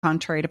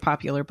Contrary to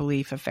popular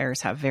belief,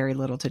 affairs have very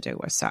little to do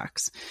with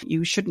sex.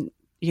 You shouldn't,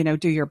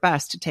 do your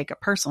best to take it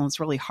personal. It's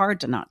really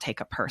hard to not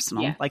take it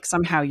personal. Yeah. Like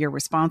somehow you're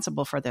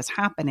responsible for this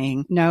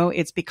happening. No,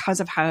 it's because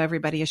of how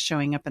everybody is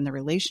showing up in the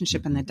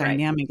relationship and the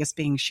dynamic is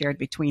being shared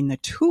between the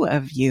two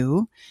of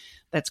you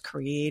that's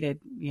created,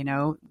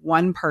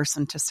 one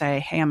person to say,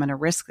 hey, I'm going to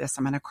risk this.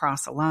 I'm going to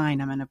cross a line.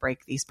 I'm going to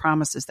break these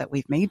promises that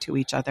we've made to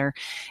each other.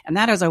 And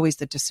that is always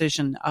the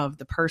decision of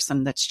the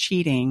person that's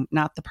cheating,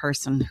 not the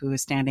person who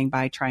is standing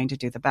by trying to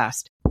do the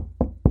best.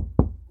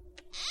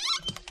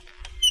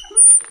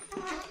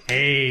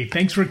 Hey,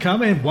 thanks for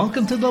coming.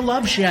 Welcome to the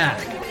Love Shack.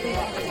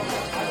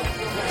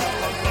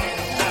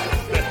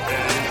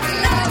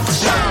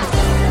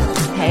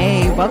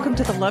 Hey, welcome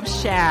to the Love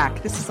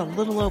Shack. This is a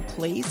little old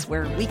place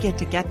where we get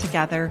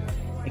together,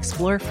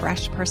 explore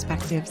fresh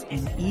perspectives,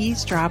 and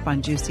eavesdrop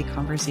on juicy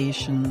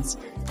conversations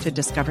to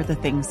discover the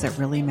things that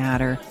really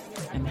matter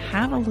and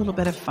have a little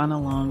bit of fun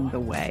along the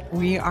way.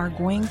 We are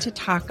going to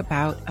talk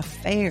about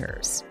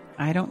affairs.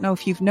 I don't know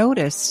if you've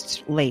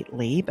noticed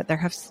lately, but there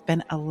has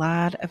been a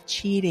lot of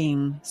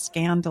cheating,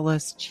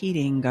 scandalous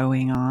cheating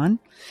going on.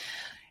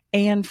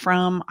 And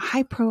from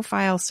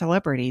high-profile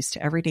celebrities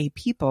to everyday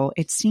people,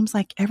 it seems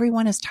like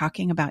everyone is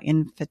talking about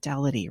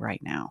infidelity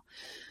right now.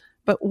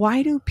 But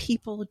why do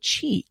people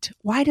cheat?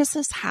 Why does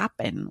this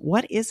happen?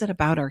 What is it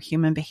about our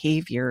human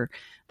behavior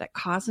that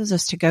causes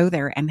us to go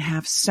there and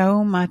have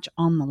so much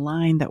on the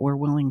line that we're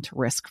willing to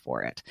risk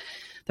for it?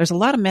 There's a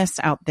lot of myths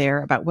out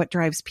there about what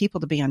drives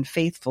people to be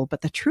unfaithful, but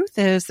the truth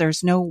is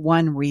there's no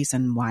one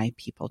reason why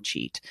people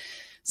cheat.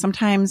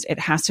 Sometimes it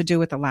has to do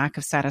with the lack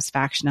of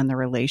satisfaction in the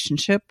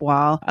relationship,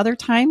 while other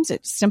times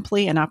it's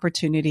simply an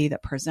opportunity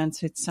that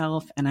presents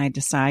itself and I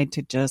decide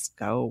to just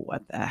go,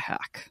 what the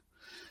heck?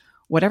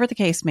 Whatever the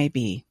case may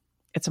be,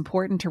 it's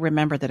important to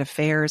remember that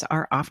affairs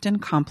are often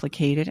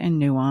complicated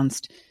and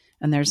nuanced,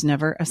 and there's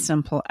never a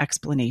simple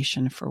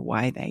explanation for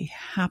why they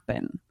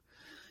happen.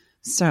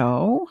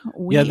 So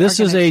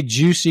this is a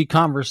juicy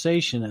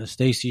conversation, as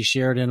Stacy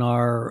shared in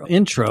our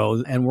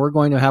intro, and we're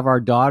going to have our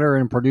daughter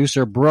and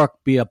producer Brooke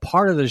be a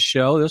part of the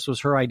show. This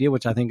was her idea,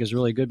 which I think is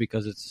really good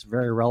because it's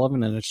very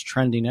relevant and it's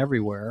trending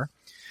everywhere.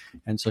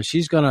 And so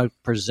she's going to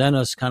present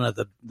us kind of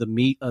the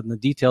meat and the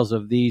details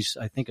of these.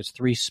 I think it's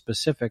 3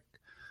 specific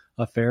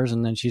affairs,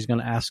 and then she's going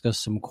to ask us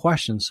some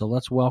questions. So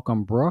let's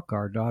welcome Brooke,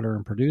 our daughter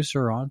and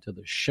producer, onto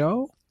the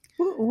show.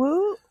 Woo,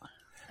 woo.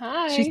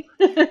 Hi.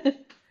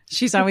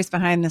 She's always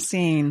behind the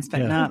scenes, but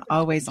not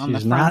always on the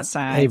front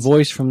side. A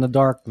voice from the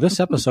dark this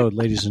episode,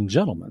 ladies and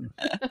gentlemen.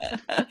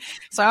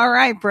 So, all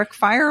right, Brooke,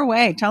 fire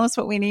away. Tell us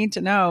what we need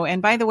to know.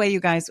 And by the way, you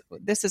guys,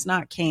 this is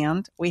not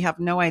canned. We have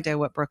no idea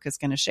what Brooke is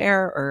going to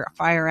share or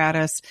fire at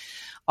us.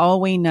 All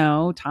we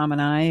know, Tom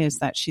and I, is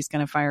that she's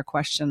going to fire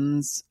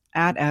questions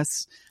at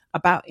us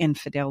about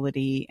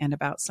infidelity and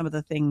about some of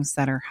the things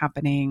that are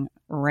happening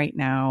right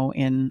now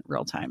in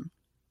real time.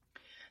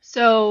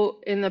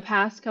 So in the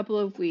past couple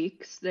of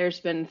weeks,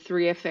 there's been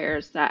 3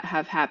 affairs that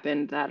have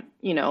happened that,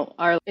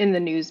 are in the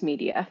news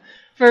media.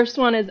 First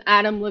one is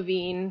Adam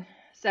Levine.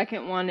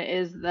 Second one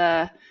is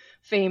the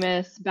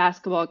famous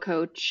basketball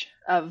coach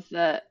of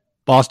the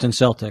Boston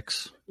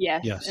Celtics.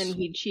 Yes. And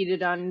he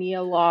cheated on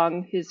Nia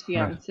Long, his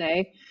fiance.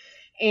 Right.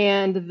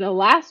 And the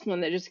last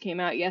one that just came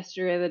out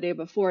yesterday, the day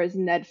before, is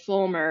Ned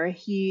Fulmer.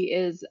 He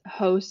is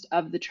host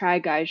of the Try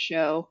Guys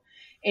show.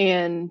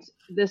 And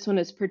this one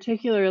is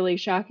particularly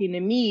shocking to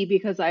me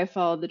because I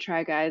followed the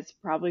Try Guys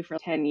probably for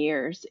 10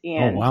 years.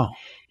 And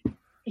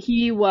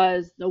he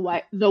was the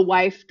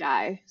wife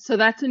guy. So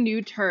that's a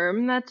new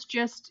term that's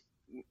just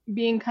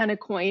being kind of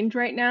coined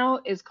right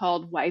now, is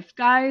called wife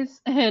guys.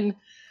 And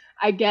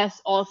I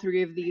guess all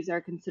 3 of these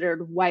are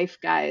considered wife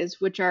guys,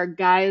 which are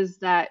guys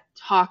that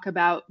talk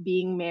about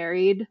being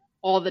married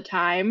all the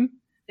time.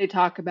 They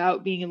talk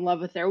about being in love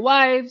with their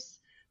wives.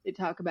 They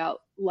talk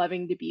about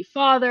loving to be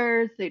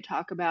fathers. They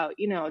talk about,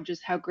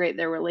 just how great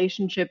their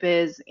relationship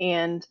is.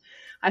 And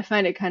I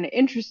find it kind of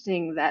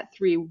interesting that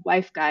 3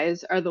 wife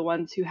guys are the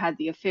ones who had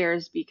the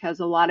affairs, because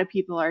a lot of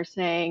people are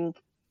saying,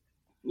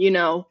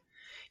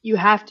 you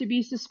have to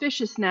be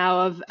suspicious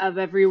now of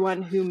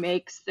everyone who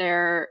makes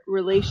their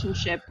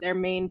relationship their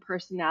main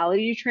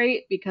personality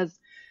trait, because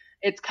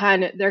it's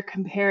they're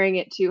comparing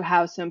it to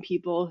how some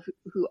people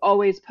who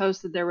always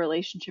post that their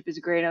relationship is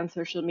great on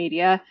social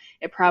media,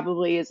 it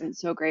probably isn't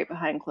so great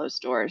behind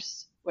closed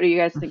doors. What do you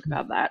guys think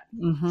about that?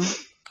 Mm-hmm.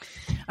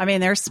 I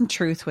mean, there's some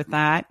truth with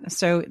that.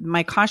 So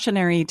my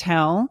cautionary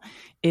tale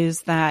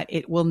is that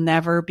it will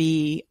never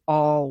be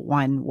all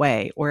one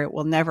way, or it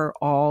will never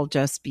all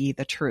just be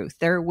the truth.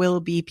 There will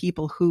be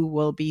people who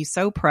will be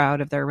so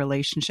proud of their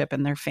relationship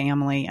and their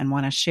family and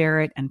want to share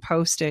it and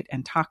post it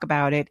and talk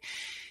about it.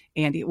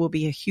 And it will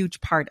be a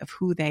huge part of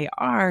who they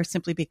are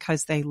simply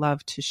because they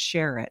love to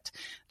share it.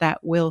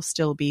 That will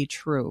still be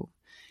true.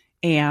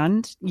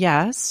 And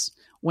yes,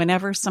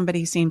 whenever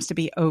somebody seems to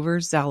be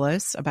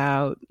overzealous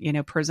about,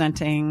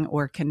 presenting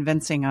or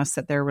convincing us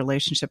that their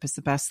relationship is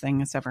the best thing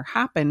that's ever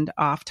happened,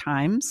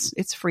 oftentimes,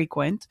 it's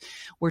frequent,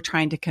 we're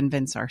trying to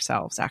convince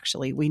ourselves,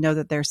 actually. We know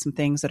that there's some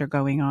things that are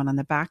going on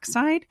the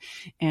backside.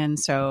 And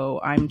so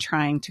I'm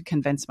trying to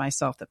convince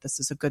myself that this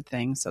is a good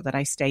thing so that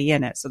I stay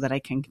in it, so that I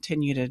can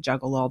continue to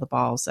juggle all the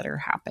balls that are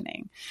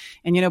happening.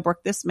 And,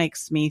 Brooke, this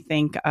makes me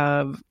think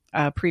of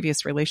a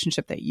previous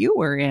relationship that you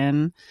were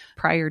in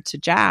prior to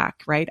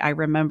Jack, right? I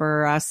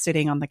remember us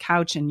sitting on the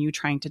couch and you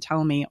trying to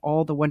tell me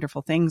all the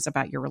wonderful things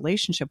about your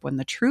relationship when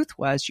the truth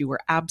was you were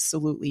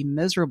absolutely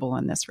miserable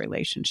in this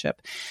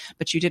relationship,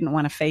 but you didn't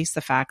want to face the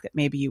fact that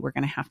maybe you were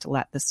going to have to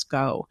let this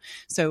go.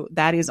 So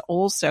that is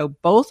also,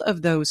 both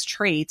of those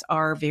traits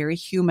are very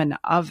human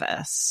of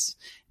us.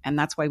 And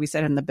that's why we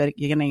said in the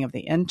beginning of the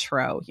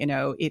intro,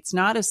 it's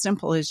not as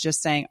simple as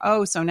just saying,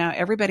 oh, so now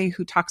everybody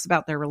who talks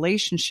about their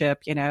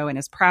relationship, and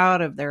is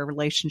proud of their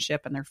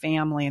relationship and their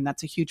family, and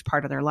that's a huge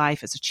part of their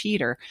life, is a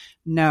cheater.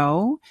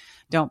 No,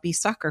 don't be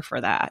sucker for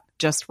that.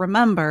 Just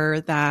remember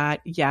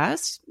that,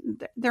 yes,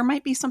 there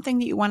might be something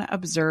that you want to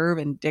observe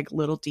and dig a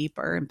little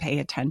deeper and pay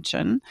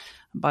attention.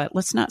 But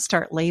let's not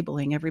start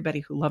labeling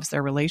everybody who loves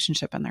their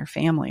relationship and their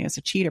family as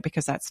a cheater,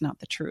 because that's not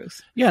the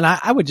truth. Yeah, and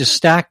I would just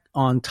stack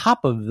on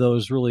top of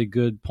those really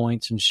good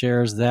points and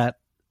shares that,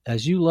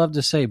 as you love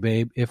to say,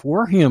 babe, if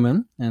we're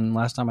human, and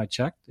last time I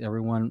checked,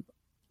 everyone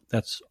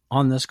that's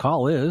on this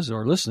call is,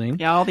 or listening.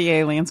 Yeah, all the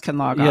aliens can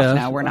log off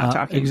now. We're not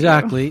talking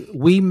exactly. to you.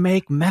 We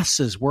make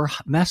messes. We're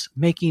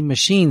mess-making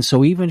machines.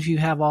 So even if you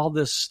have all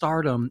this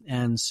stardom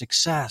and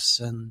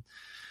success and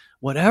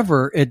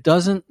whatever,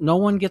 no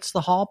one gets the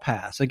hall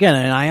pass. Again,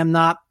 and I am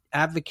not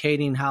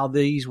advocating how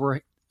these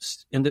were,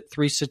 in the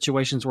three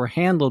situations were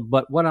handled,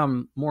 but what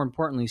I'm more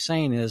importantly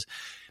saying is,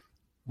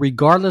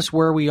 regardless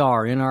where we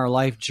are in our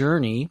life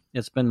journey,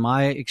 it's been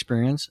my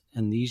experience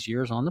in these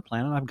years on the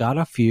planet, I've got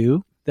a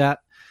few, that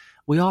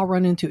we all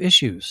run into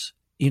issues.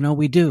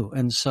 We do.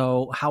 And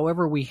so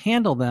however we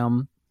handle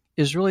them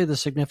is really the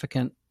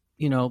significant,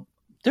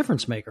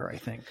 difference maker, I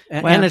think.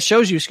 And it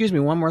shows you, excuse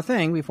me, one more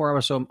thing before I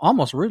was so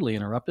almost rudely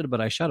interrupted,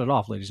 but I shut it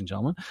off, ladies and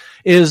gentlemen,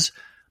 is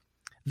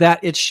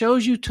that it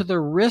shows you to the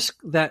risk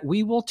that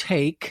we will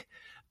take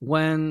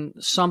when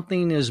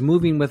something is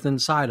moving within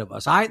inside of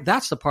us.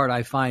 That's the part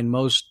I find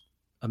most,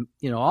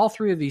 all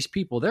three of these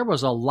people, there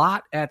was a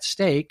lot at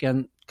stake,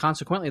 and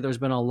consequently, there's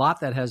been a lot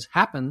that has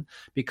happened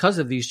because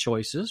of these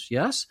choices.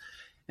 Yes.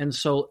 And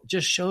so it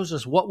just shows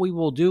us what we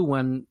will do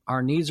when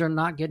our needs are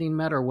not getting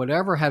met or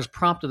whatever has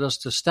prompted us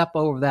to step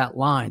over that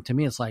line. To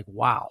me, it's like,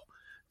 wow.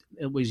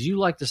 It was, you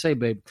like to say,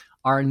 babe,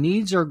 our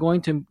needs are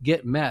going to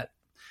get met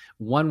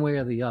one way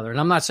or the other. And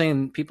I'm not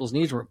saying people's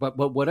needs were, but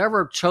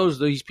whatever chose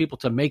these people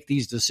to make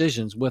these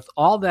decisions with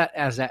all that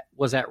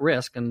was at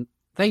risk, and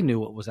they knew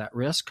what was at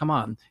risk. Come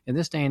on. In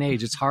this day and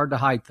age, it's hard to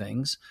hide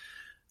things.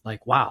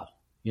 Like, wow,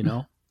 mm-hmm.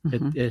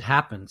 It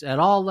happens at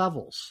all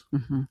levels.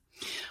 Mm-hmm.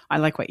 I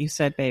like what you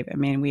said, babe. I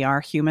mean, we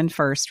are human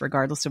first,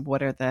 regardless of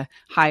what are the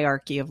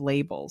hierarchy of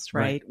labels,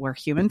 right? We're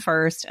human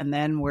first, and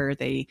then we're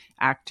the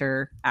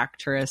actor,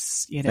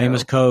 actress,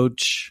 famous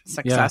coach,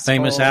 successful,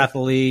 famous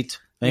athlete,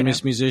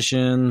 famous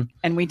musician.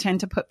 And we tend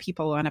to put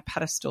people on a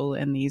pedestal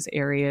in these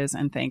areas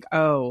and think,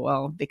 oh,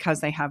 well, because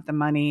they have the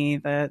money,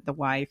 the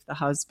wife, the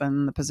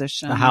husband, the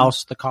position, the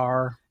house, the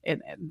car,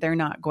 they're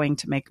not going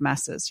to make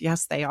messes.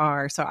 Yes, they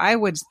are. So I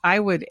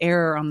would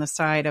err on the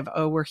side of,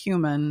 oh, we're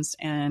humans,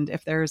 and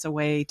if there's a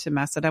way to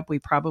mess it up, we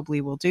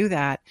probably will do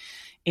that.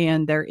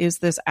 And there is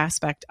this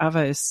aspect of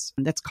us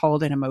that's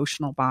called an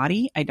emotional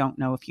body. I don't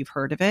know if you've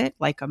heard of it.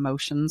 Like,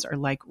 emotions are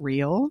like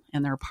real,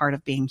 and they're a part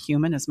of being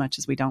human, as much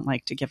as we don't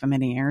like to give them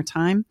any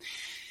airtime.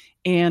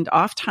 And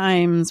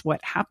oftentimes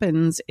what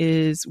happens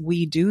is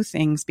we do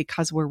things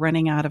because we're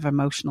running out of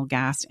emotional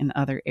gas in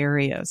other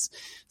areas.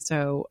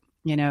 So,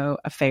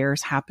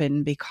 affairs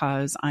happen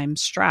because I'm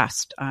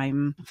stressed,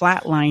 I'm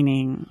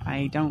flatlining,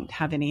 I don't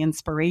have any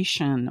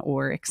inspiration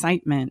or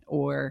excitement,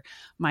 or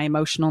my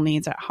emotional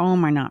needs at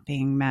home are not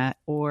being met,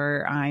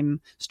 or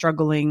I'm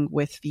struggling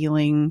with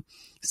feeling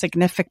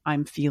significant,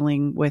 I'm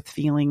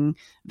feeling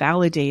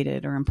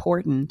validated or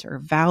important or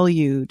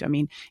valued. I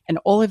mean, and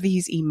all of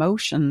these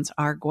emotions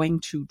are going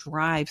to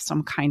drive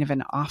some kind of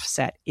an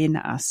offset in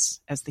us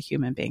as the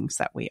human beings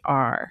that we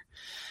are.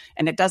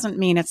 And it doesn't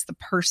mean it's the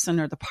person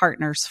or the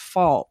partner's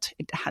fault.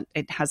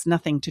 It has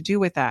nothing to do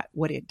with that.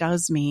 What it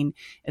does mean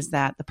is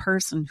that the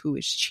person who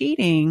is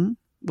cheating,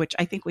 which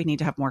I think we need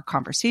to have more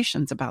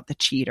conversations about the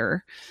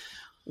cheater,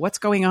 what's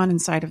going on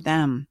inside of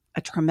them?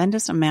 A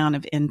tremendous amount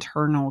of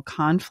internal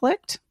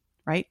conflict,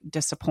 right?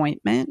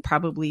 Disappointment,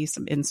 probably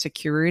some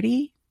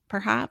insecurity,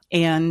 perhaps,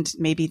 and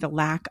maybe the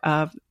lack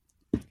of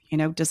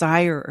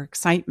desire or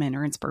excitement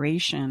or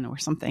inspiration or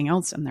something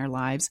else in their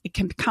lives. It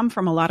can come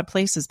from a lot of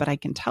places, but I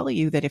can tell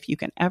you that if you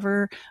can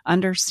ever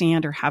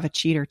understand or have a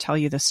cheater tell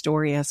you the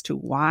story as to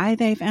why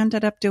they've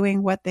ended up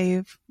doing what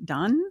they've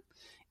done,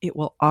 it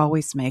will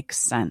always make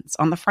sense.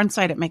 On the front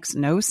side, it makes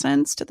no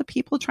sense to the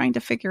people trying to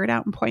figure it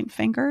out and point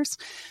fingers.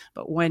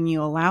 But when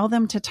you allow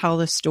them to tell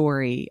the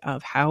story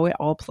of how it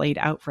all played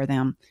out for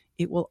them,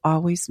 it will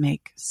always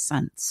make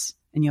sense.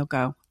 And you'll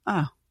go,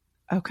 oh,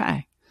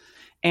 okay.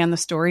 And the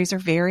stories are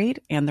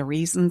varied and the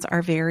reasons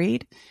are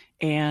varied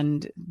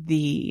and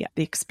the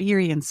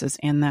experiences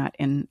in that.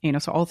 And,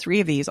 so all three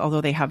of these, although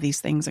they have these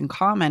things in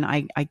common,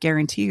 I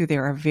guarantee you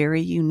there are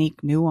very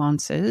unique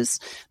nuances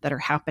that are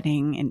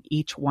happening in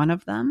each one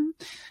of them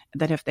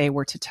that if they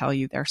were to tell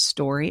you their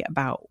story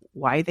about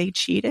why they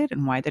cheated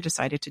and why they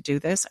decided to do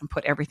this and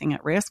put everything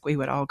at risk, we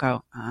would all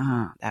go,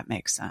 that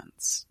makes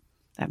sense.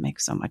 That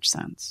makes so much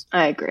sense.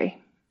 I agree.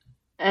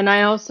 And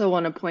I also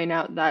want to point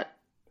out that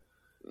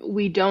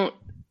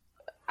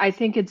I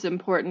think it's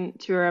important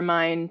to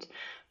remind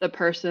the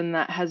person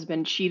that has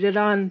been cheated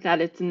on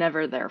that it's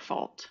never their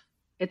fault.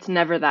 It's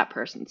never that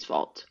person's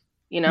fault,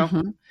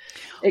 Mm-hmm.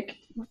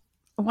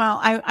 Well,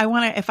 I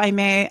want to, if I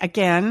may,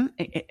 again,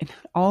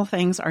 all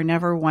things are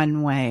never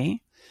one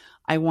way.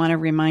 I want to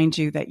remind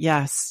you that,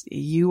 yes,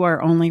 you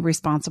are only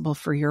responsible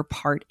for your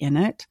part in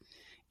it.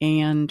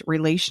 And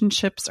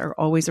relationships are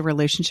always a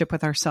relationship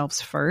with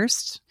ourselves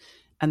first.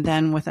 And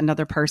then with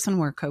another person,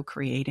 we're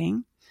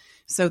co-creating.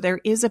 So there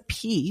is a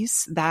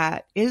piece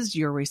that is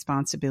your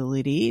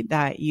responsibility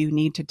that you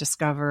need to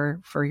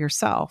discover for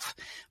yourself,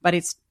 but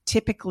it's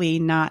typically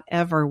not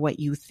ever what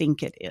you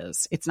think it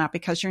is. It's not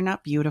because you're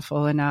not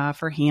beautiful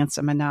enough or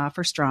handsome enough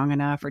or strong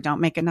enough or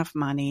don't make enough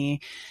money.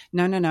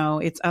 No.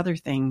 It's other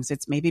things.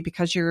 It's maybe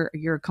because you're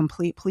a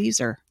complete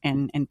pleaser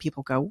and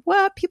people go,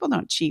 what? People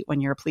don't cheat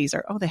when you're a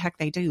pleaser. Oh, the heck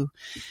they do.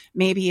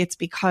 Maybe it's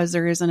because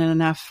there isn't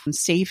enough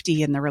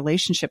safety in the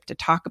relationship to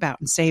talk about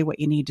and say what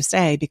you need to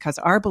say, because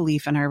our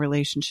belief in our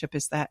relationship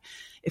is that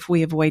if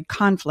we avoid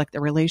conflict,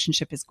 the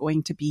relationship is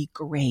going to be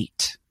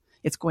great.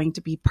 It's going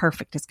to be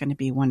perfect. It's going to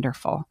be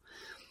wonderful.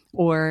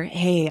 Or,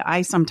 hey,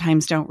 I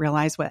sometimes don't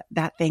realize what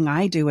that thing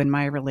I do in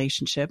my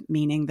relationship,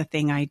 meaning the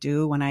thing I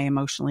do when I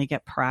emotionally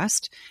get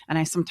pressed. And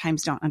I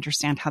sometimes don't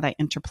understand how that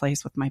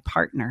interplays with my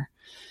partner.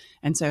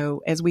 And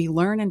so as we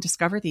learn and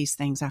discover these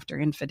things after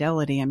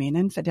infidelity,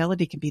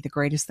 infidelity can be the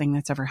greatest thing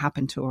that's ever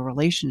happened to a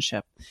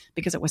relationship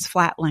because it was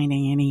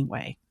flatlining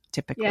anyway,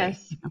 typically.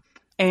 Yes.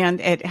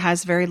 And it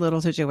has very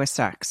little to do with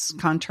sex.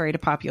 Contrary to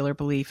popular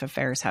belief,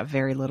 affairs have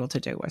very little to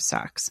do with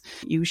sex.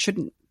 You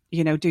shouldn't,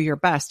 do your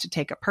best to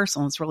take it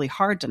personal. It's really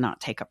hard to not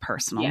take it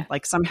personal. Yeah.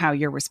 Like somehow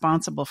you're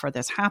responsible for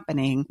this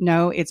happening.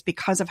 No, it's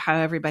because of how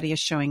everybody is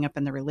showing up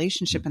in the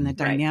relationship and the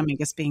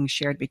dynamic is being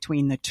shared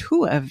between the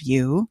two of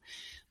you.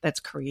 That's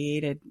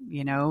created,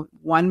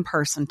 one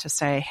person to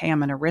say, hey, I'm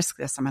going to risk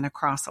this. I'm going to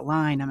cross a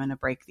line. I'm going to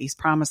break these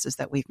promises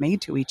that we've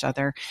made to each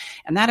other.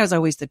 And that is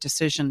always the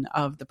decision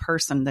of the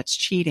person that's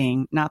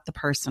cheating, not the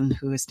person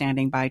who is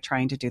standing by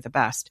trying to do the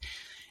best.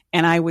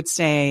 And I would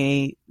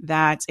say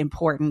that's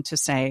important to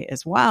say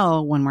as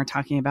well when we're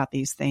talking about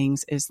these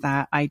things is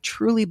that I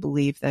truly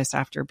believe this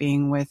after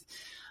being with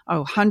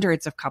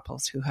hundreds of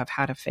couples who have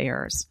had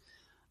affairs.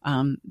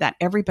 That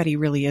everybody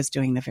really is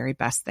doing the very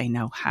best they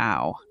know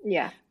how.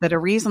 Yeah. That a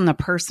reason the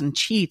person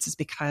cheats is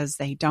because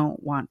they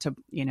don't want to,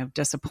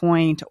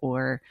 disappoint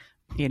or,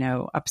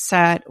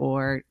 upset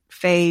or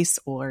face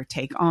or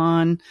take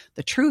on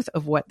the truth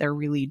of what they're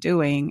really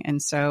doing.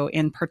 And so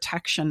in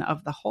protection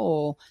of the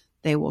whole,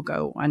 they will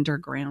go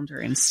underground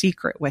or in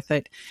secret with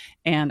it.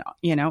 And,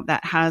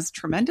 that has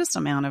tremendous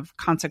amount of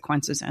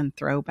consequences and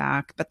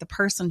throwback. But the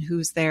person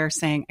who's there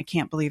saying, I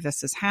can't believe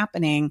this is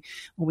happening,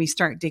 when we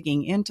start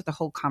digging into the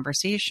whole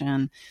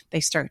conversation, they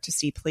start to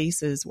see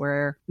places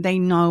where they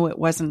know it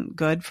wasn't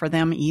good for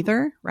them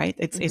either, right?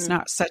 It's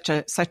not such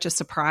a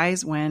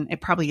surprise when it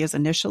probably is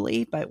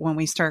initially, but when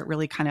we start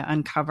really kind of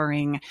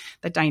uncovering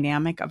the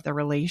dynamic of the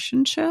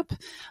relationship,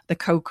 the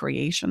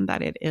co-creation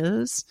that it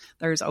is,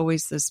 there's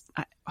always this,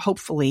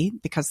 hopefully,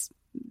 because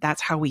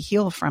that's how we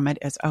heal from it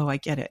is, I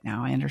get it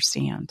now. I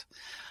understand.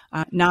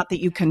 Not that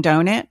you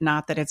condone it,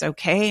 not that it's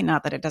okay,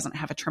 not that it doesn't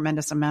have a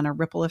tremendous amount of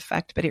ripple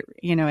effect, but it,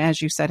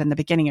 as you said in the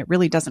beginning, it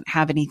really doesn't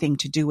have anything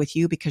to do with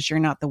you because you're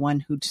not the one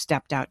who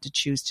stepped out to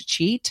choose to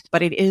cheat,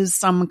 but it is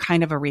some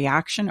kind of a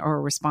reaction or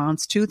a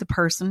response to the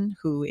person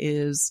who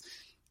is,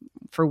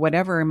 for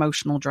whatever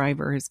emotional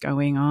driver is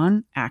going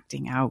on,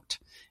 acting out.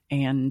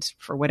 And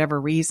for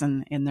whatever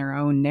reason in their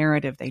own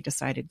narrative, they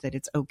decided that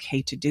it's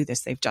okay to do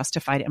this. They've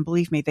justified it. And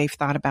believe me, they've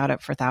thought about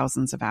it for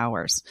thousands of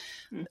hours,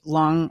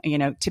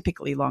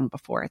 typically long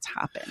before it's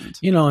happened.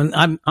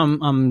 And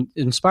I'm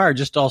inspired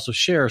just to also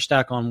share,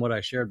 stack on what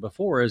I shared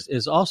before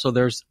is also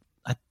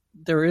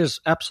there is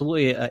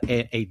absolutely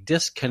a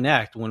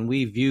disconnect when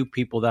we view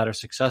people that are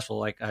successful,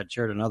 like I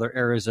shared in other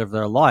areas of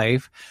their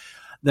life,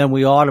 then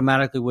we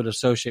automatically would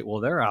associate, well,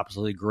 they're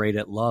absolutely great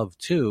at love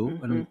too.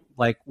 And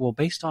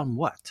based on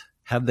what?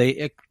 Have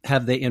they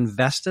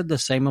invested the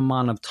same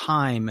amount of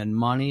time and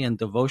money and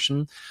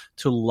devotion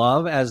to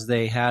love as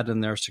they had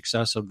in their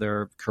success of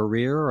their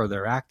career or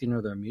their acting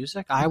or their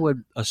music? I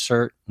would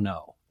assert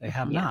no. They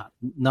have not.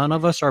 None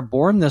of us are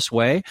born this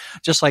way,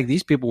 just like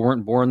these people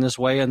weren't born this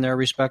way in their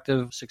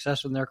respective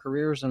success in their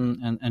careers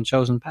and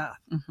chosen path.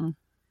 Mm-hmm.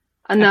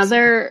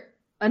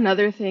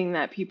 Another thing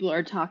that people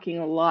are talking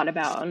a lot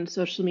about on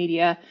social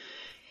media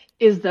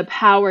is the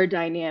power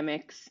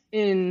dynamics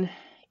in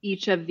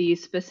each of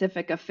these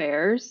specific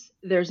affairs.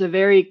 There's a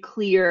very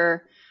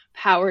clear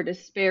power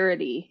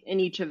disparity in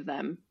each of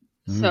them.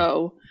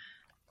 So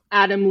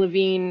Adam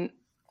Levine,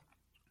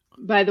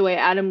 by the way,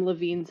 Adam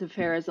Levine's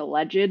affair is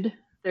alleged.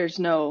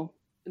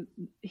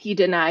 He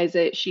denies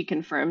it, she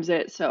confirms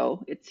it.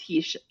 So it's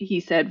he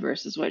said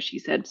versus what she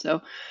said.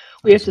 So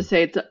we have to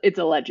say it's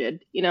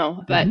alleged,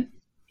 but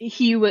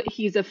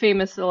he's a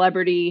famous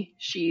celebrity.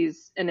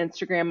 She's an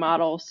Instagram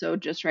model. So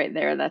just right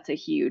there, that's a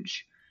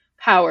huge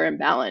power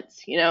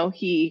imbalance.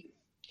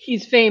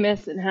 He's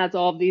famous and has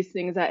all of these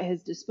things at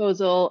his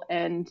disposal,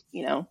 and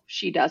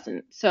she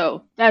doesn't.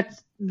 So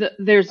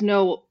there's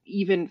no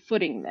even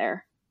footing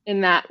there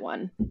in that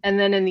one. And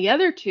then in the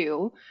other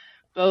two,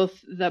 both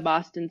the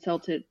Boston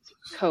Celtics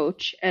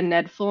coach and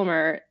Ned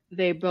Fulmer,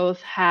 they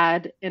both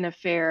had an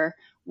affair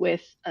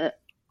with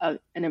an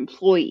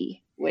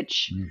employee,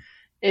 which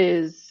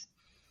is,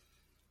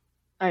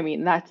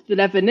 that's the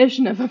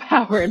definition of a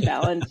power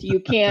imbalance. You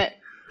can't,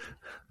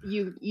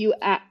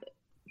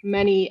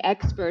 many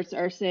experts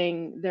are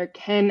saying there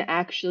can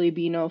actually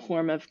be no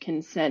form of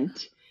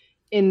consent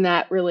in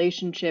that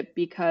relationship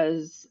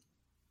because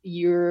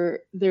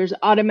there's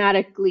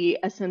automatically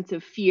a sense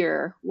of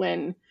fear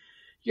when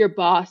your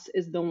boss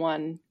is the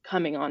one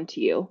coming on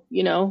to you,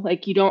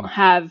 like you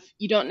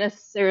don't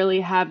necessarily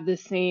have the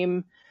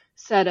same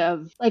set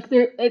of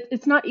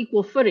it's not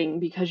equal footing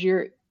because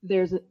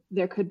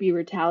there could be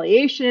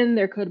retaliation.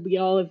 There could be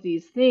all of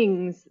these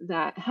things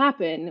that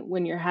happen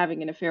when you're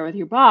having an affair with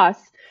your boss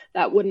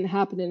that wouldn't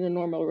happen in a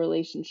normal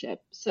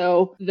relationship.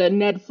 So the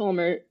Ned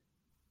Fulmer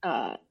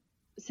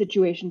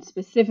situation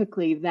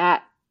specifically,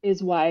 that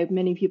is why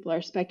many people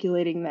are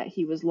speculating that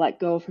he was let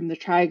go from the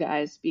Try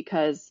Guys,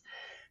 because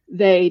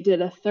they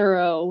did a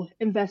thorough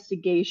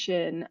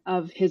investigation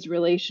of his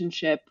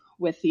relationship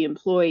with the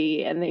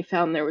employee, and they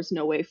found there was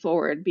no way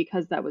forward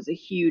because that was a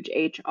huge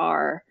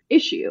HR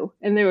issue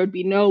and there would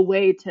be no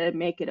way to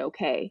make it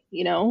okay,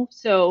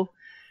 So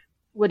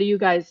what do you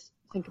guys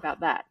think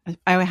about that?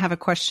 I have a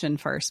question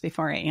first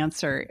before I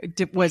answer.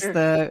 Was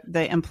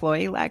the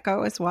employee let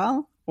go as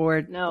well?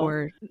 Or no,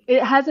 or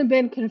it hasn't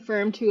been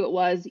confirmed who it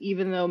was,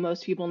 even though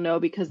most people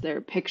know because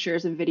their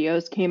pictures and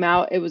videos came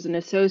out. It was an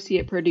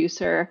associate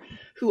producer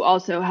who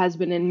also has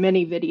been in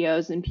many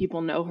videos, and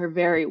people know her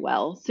very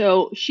well.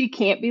 So she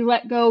can't be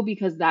let go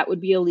because that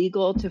would be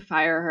illegal to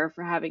fire her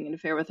for having an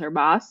affair with her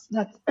boss.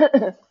 That's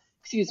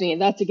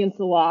that's against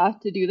the law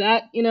to do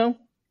that,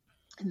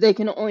 They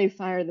can only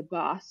fire the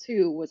boss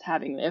who was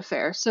having the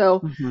affair.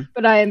 So,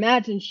 but I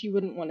imagine she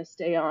wouldn't want to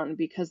stay on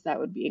because that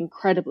would be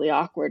incredibly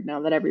awkward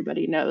now that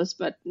everybody knows,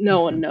 but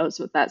no one knows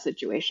what that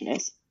situation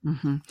is.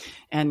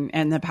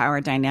 And the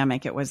power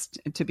dynamic, it was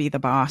to be the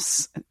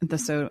boss,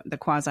 the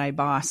quasi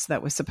boss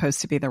that was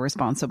supposed to be the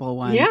responsible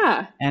one.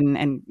 Yeah.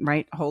 And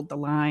hold the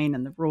line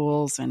and the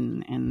rules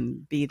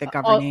and be the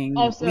governing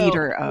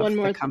leader of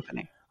the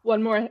company.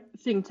 One more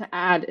thing to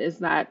add is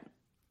that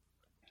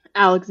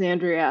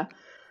Alexandria,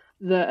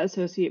 the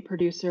associate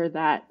producer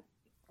that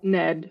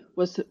Ned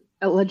was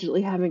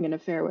allegedly having an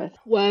affair with,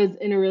 was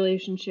in a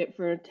relationship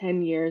for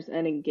 10 years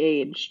and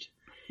engaged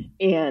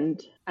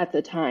at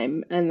the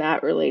time. And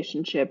that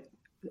relationship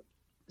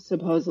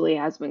supposedly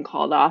has been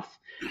called off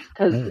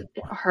because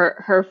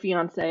her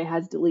fiance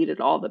has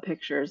deleted all the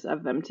pictures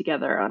of them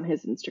together on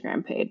his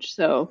Instagram page.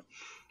 So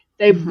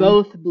they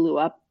both blew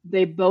up.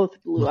 They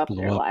both blew up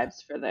their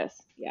lives for this.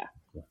 Yeah.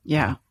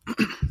 Yeah.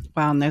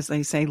 Well, and as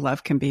they say,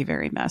 love can be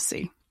very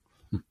messy.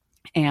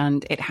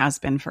 And it has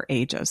been for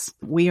ages.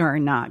 We are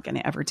not going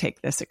to ever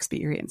take this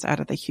experience out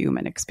of the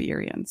human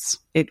experience.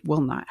 It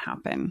will not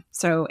happen.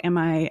 So am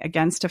I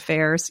against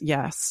affairs?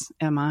 Yes.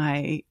 Am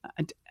I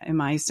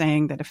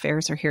saying that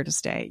affairs are here to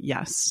stay?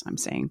 Yes, I'm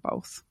saying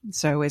both.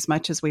 So as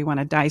much as we want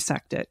to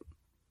dissect it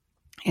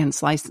and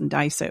slice and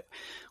dice it,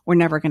 we're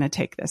never going to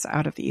take this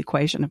out of the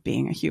equation of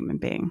being a human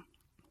being.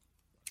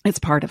 It's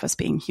part of us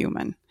being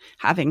human.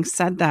 Having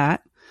said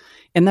that,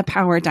 in the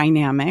power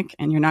dynamic,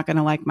 and you're not going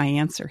to like my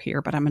answer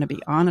here, but I'm going to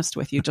be honest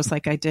with you, just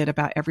like I did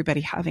about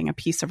everybody having a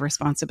piece of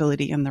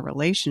responsibility in the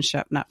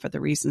relationship, not for the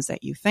reasons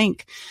that you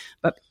think,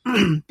 but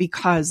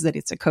because that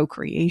it's a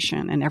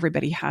co-creation and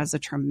everybody has a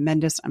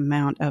tremendous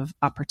amount of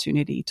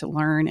opportunity to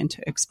learn and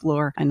to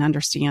explore and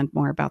understand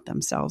more about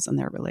themselves and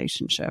their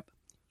relationship.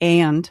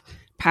 And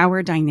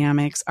power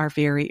dynamics are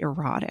very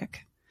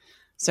erotic.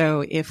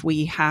 So if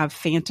we have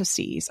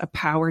fantasies, a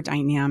power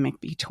dynamic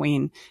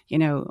between,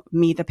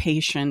 me, the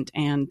patient,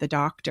 and the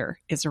doctor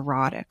is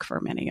erotic for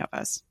many of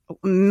us,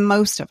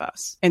 most of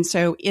us. And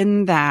so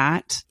in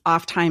that,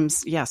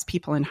 oftentimes, yes,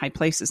 people in high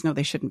places know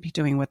they shouldn't be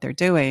doing what they're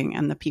doing.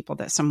 And the people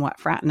that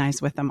somewhat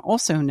fraternize with them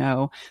also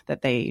know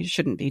that they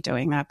shouldn't be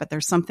doing that. But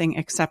there's something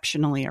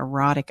exceptionally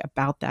erotic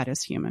about that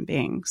as human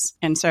beings.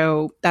 And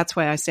so that's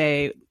why I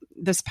say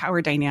this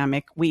power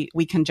dynamic, we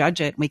can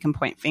judge it, we can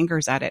point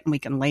fingers at it, and we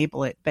can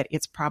label it, but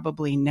it's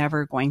probably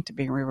never going to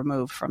be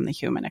removed from the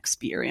human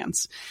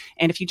experience.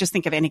 And if you just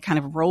think of any kind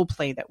of role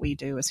play that we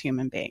do as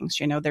human beings,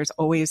 there's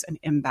always an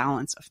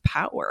imbalance of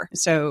power.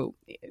 So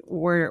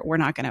we're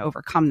not going to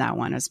overcome that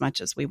one as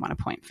much as we want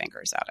to point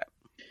fingers at it.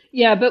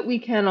 Yeah, but we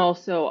can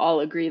also all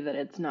agree that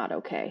it's not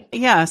okay.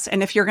 Yes,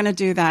 and if you're going to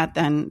do that,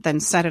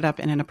 then set it up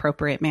in an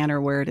appropriate manner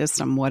where it is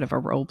somewhat of a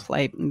role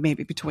play,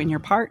 maybe between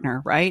your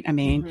partner, right? I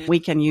mean, we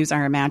can use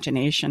our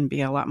imagination, be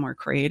a lot more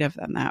creative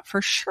than that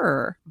for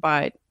sure,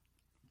 but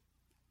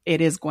it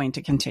is going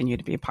to continue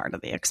to be a part of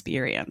the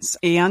experience.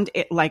 And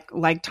it,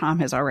 like Tom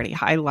has already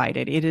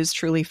highlighted, it is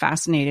truly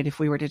fascinating if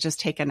we were to just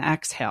take an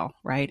exhale,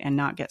 right, and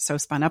not get so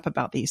spun up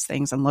about these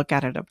things and look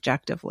at it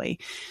objectively.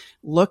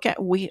 Look at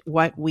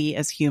what we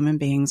as human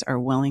beings are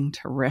willing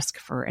to risk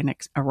for an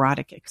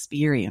erotic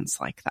experience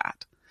like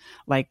that.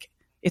 Like,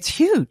 it's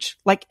huge,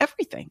 like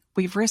everything.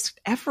 We've risked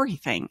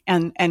everything.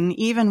 And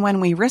even when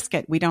we risk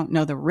it, we don't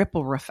know the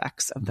ripple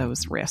effects of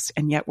those risks.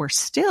 And yet we're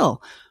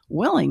still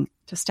willing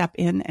to step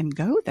in and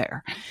go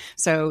there.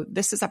 So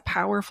this is a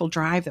powerful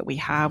drive that we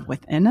have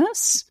within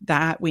us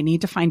that we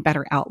need to find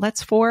better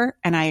outlets for.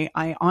 And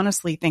I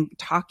honestly think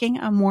talking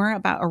more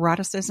about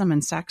eroticism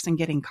and sex and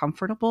getting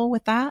comfortable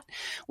with that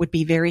would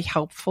be very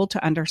helpful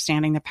to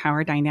understanding the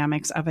power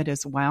dynamics of it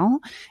as well,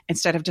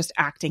 instead of just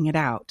acting it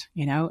out,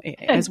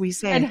 as we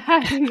say. And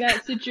having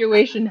that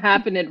situation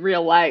happen in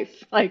real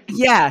life.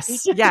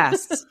 Yes,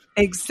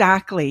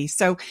 exactly.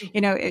 So,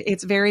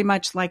 it's very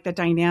much like the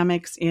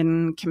dynamics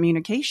in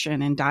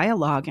communication and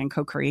dialogue and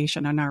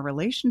co-creation in our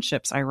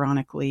relationships,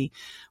 ironically,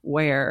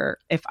 where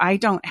if I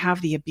don't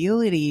have the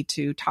ability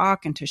to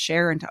talk and to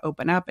share and to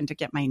open up and to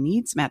get my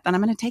needs met, then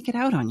I'm going to take it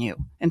out on you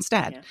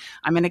instead. Yeah.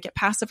 I'm going to get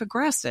passive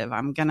aggressive.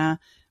 I'm going to,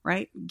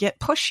 get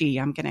pushy.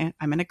 I'm going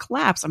to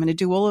collapse. I'm going to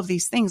do all of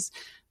these things.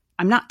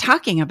 I'm not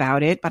talking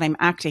about it, but I'm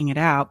acting it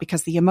out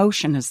because the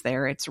emotion is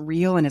there. It's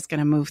real and it's going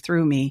to move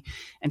through me.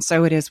 And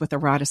so it is with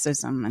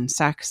eroticism and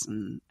sex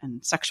and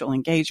sexual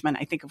engagement.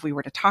 I think if we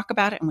were to talk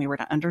about it and we were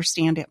to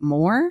understand it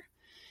more,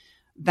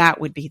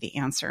 that would be the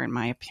answer, in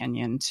my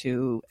opinion,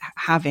 to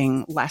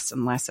having less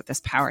and less of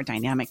this power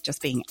dynamic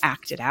just being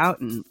acted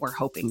out. And we're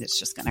hoping it's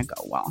just going to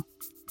go well.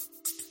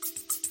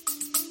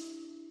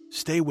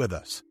 Stay with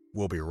us.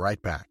 We'll be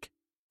right back.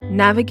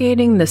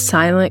 Navigating the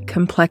silent,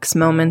 complex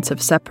moments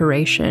of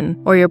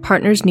separation or your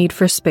partner's need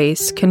for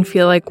space can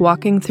feel like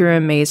walking through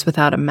a maze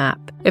without a map.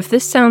 If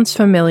this sounds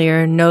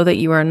familiar, know that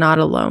you are not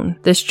alone.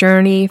 This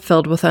journey,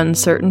 filled with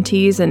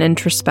uncertainties and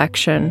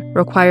introspection,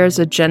 requires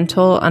a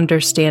gentle,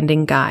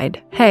 understanding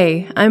guide.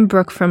 Hey, I'm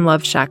Brooke from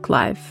Love Shack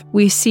Live.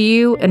 We see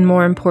you, and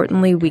more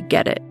importantly, we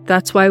get it.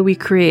 That's why we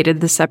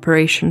created the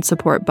Separation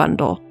Support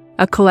Bundle.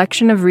 A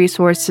collection of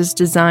resources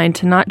designed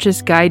to not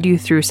just guide you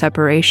through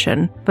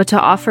separation, but to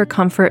offer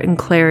comfort and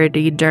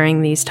clarity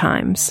during these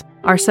times.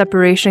 Our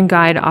separation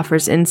guide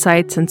offers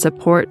insights and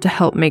support to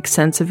help make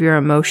sense of your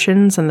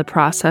emotions and the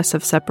process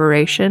of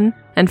separation.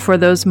 And for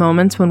those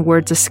moments when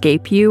words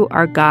escape you,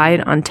 our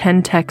guide on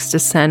 10 texts to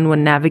send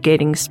when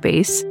navigating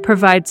space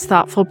provides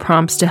thoughtful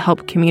prompts to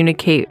help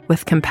communicate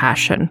with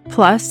compassion.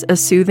 Plus, a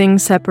soothing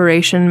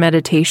separation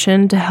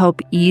meditation to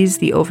help ease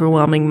the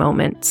overwhelming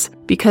moments.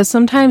 Because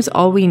sometimes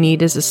all we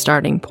need is a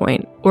starting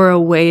point, or a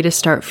way to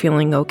start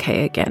feeling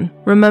okay again.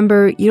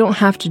 Remember, you don't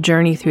have to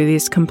journey through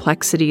these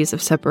complexities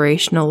of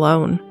separation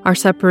alone. Our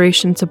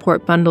Separation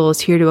Support Bundle is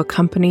here to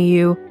accompany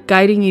you,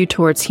 guiding you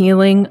towards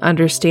healing,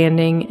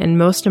 understanding, and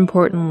most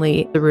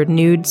importantly, the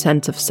renewed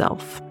sense of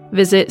self.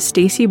 Visit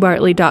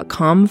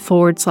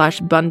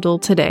staceybartley.com/bundle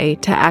today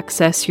to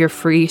access your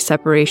free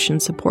separation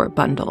support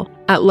bundle.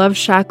 At Love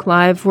Shack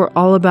Live, we're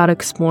all about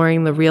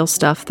exploring the real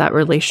stuff that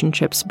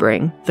relationships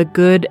bring, the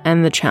good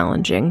and the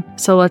challenging.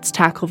 So let's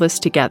tackle this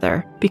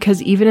together,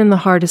 because even in the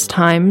hardest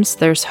times,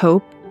 there's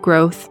hope,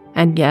 growth,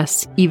 and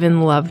yes,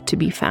 even love to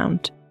be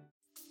found.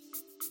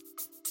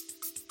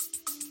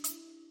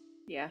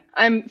 Yeah,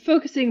 I'm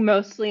focusing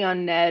mostly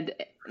on Ned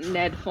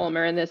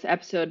Fulmer in this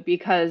episode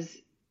because,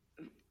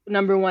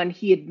 number one,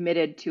 he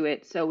admitted to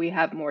it, so we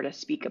have more to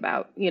speak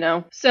about,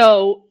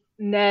 So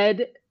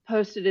Ned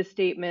posted a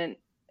statement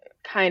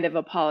kind of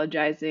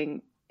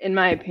apologizing. In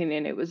my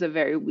opinion, it was a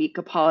very weak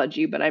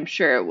apology, but I'm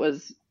sure it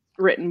was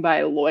written by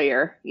a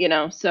lawyer,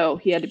 so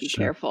he had to be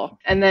careful.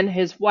 And then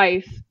his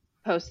wife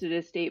posted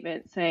a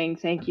statement saying,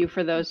 "Thank you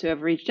for those who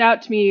have reached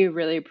out to me.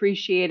 Really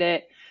appreciate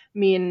it.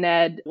 Me and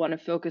Ned want to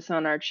focus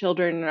on our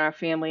children and our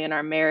family and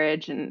our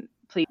marriage, and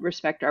please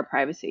respect our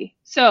privacy."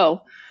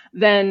 So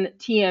then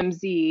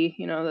TMZ,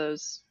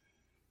 those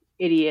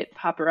idiot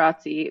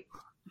paparazzi,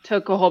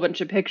 took a whole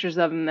bunch of pictures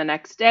of them the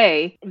next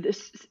day,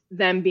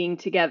 them being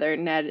together,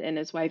 Ned and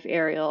his wife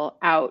Ariel,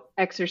 out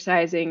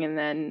exercising, and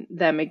then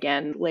them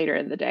again later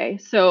in the day.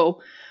 So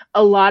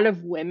a lot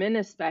of women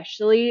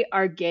especially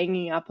are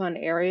ganging up on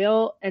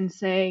Ariel and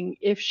saying,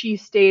 if she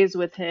stays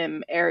with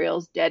him,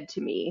 Ariel's dead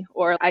to me,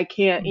 or I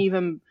can't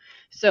even,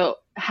 so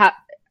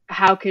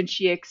how could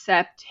she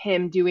accept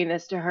him doing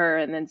this to her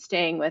and then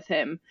staying with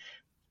him?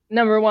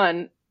 Number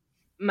one,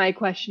 my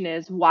question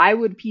is, why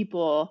would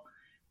people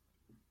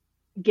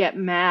get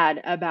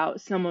mad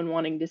about someone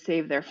wanting to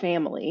save their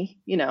family,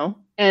 you know?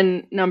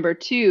 And number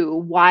two,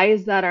 why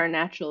is that our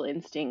natural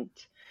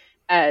instinct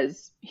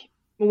as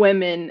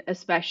women,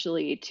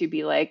 especially, to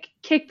be like,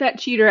 kick that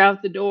cheater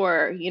out the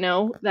door, you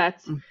know?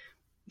 That's,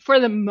 for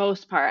the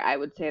most part, I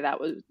would say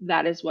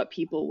that is what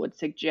people would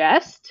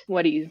suggest.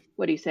 What do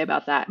you say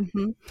about that?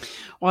 Mm-hmm.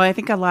 Well, I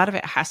think a lot of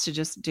it has to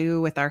just do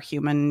with our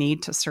human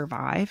need to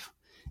survive.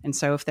 And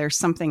so if there's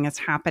something that's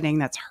happening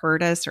that's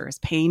hurt us or is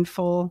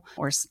painful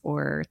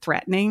or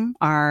threatening,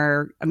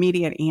 our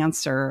immediate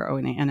answer or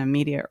an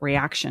immediate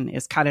reaction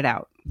is cut it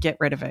out, get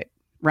rid of it,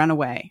 run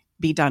away,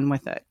 be done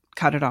with it,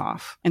 cut it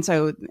off. And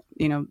so,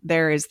 you know,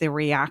 there is the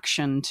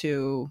reaction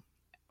to,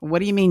 what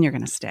do you mean you're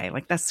going to stay?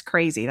 Like, that's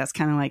crazy. That's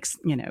kind of like,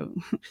 you know,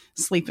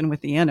 sleeping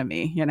with the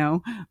enemy, you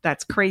know,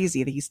 that's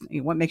crazy.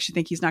 That what makes you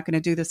think he's not going to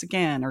do this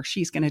again, or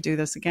she's going to do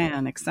this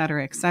again, et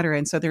cetera, et cetera.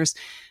 And so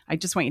I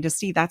just want you to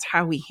see that's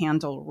how we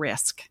handle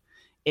risk.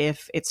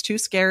 If it's too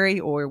scary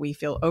or we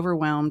feel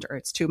overwhelmed or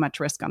it's too much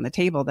risk on the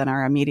table, then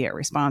our immediate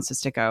response is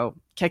to go,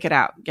 kick it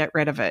out, get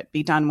rid of it,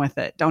 be done with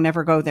it. Don't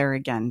ever go there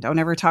again. Don't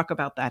ever talk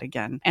about that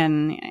again.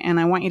 And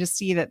I want you to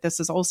see that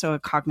this is also a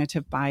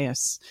cognitive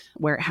bias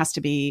where it has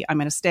to be, I'm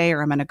going to stay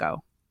or I'm going to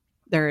go.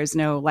 There is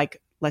no like,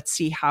 let's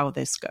see how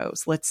this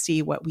goes. Let's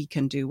see what we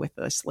can do with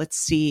this. Let's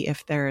see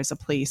if there is a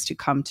place to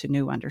come to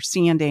new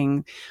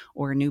understanding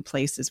or new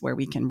places where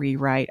we can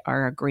rewrite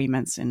our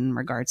agreements in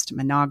regards to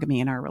monogamy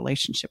in our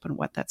relationship and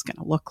what that's going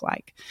to look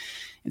like.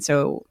 And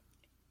so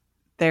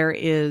there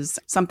is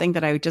something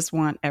that I just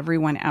want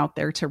everyone out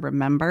there to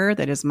remember,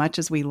 that as much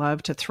as we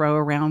love to throw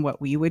around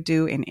what we would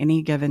do in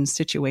any given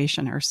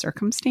situation or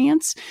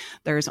circumstance,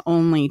 there's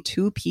only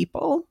two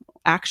people,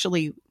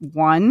 actually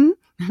one,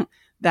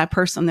 that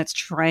person that's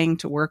trying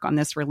to work on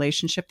this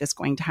relationship that's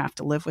going to have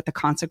to live with the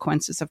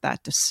consequences of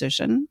that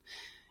decision.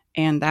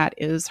 And that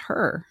is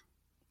her.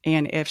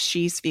 And if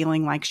she's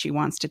feeling like she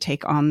wants to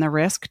take on the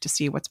risk to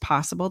see what's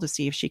possible, to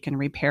see if she can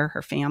repair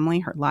her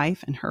family, her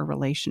life, and her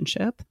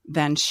relationship,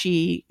 then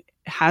she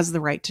has the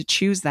right to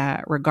choose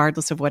that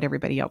regardless of what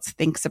everybody else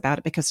thinks about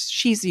it, because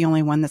she's the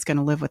only one that's going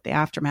to live with the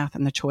aftermath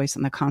and the choice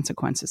and the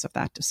consequences of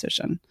that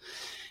decision.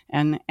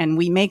 And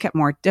we make it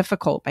more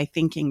difficult by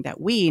thinking that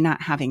we,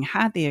 not having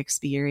had the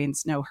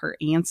experience, know her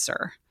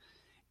answer.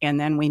 And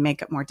then we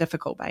make it more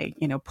difficult by,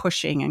 you know,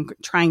 pushing and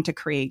trying to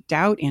create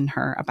doubt in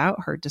her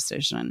about her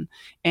decision.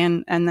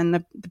 And then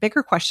the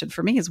bigger question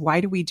for me is, why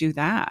do we do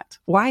that?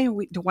 Why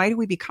do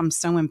we become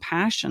so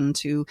impassioned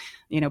to,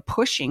 you know,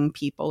 pushing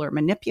people or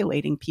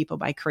manipulating people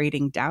by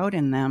creating doubt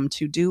in them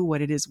to do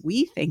what it is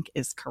we think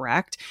is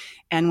correct,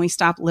 and we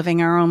stop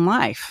living our own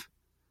life?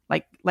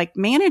 Like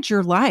manage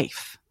your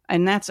life.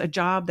 And that's a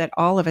job that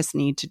all of us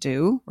need to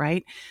do,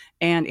 right?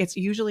 And it's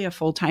usually a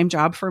full-time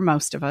job for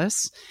most of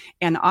us.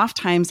 And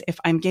oftentimes, if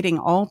I'm getting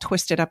all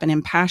twisted up and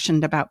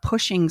impassioned about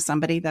pushing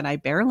somebody that I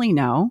barely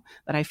know,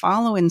 that I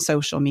follow in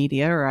social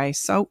media, or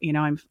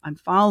I'm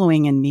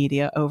following in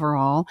media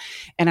overall,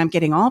 and I'm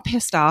getting all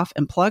pissed off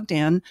and plugged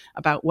in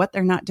about what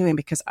they're not doing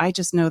because I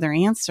just know their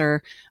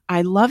answer,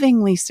 I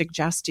lovingly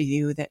suggest to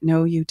you that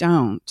no, you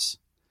don't.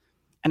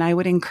 And I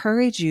would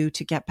encourage you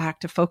to get back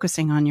to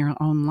focusing on your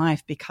own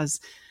life,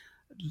 because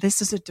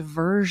this is a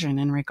diversion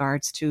in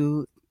regards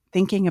to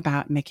thinking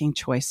about making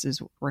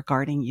choices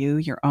regarding you,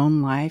 your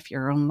own life,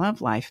 your own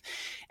love life.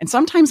 And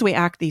sometimes we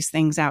act these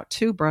things out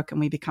too, Brooke, and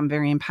we become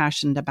very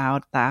impassioned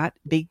about that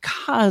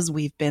because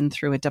we've been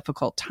through a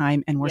difficult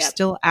time and we're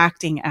still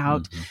acting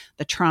out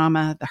the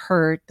trauma, the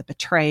hurt, the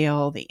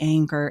betrayal, the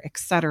anger,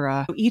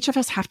 etc. Each of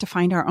us have to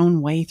find our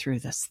own way through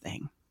this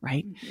thing.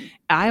 Right?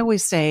 I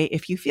always say,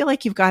 if you feel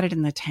like you've got it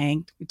in the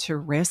tank to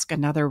risk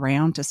another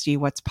round to see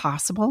what's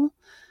possible,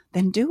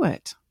 then do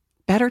it.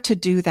 Better to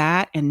do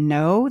that and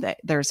know that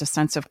there's a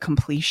sense of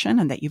completion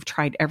and that you've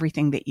tried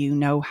everything that you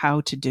know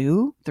how to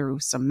do through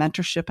some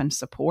mentorship and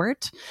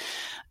support,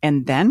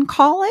 and then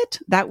call it.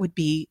 That would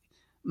be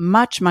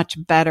much,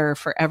 much better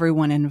for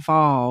everyone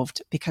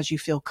involved, because you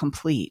feel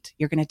complete.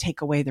 You're going to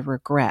take away the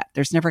regret.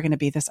 There's never going to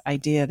be this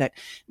idea that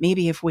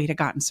maybe if we'd have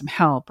gotten some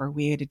help, or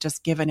we had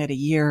just given it a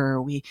year,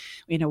 or we,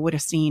 would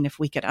have seen if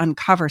we could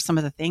uncover some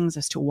of the things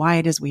as to why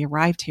it is we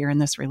arrived here in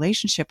this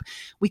relationship,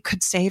 we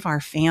could save our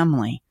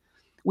family.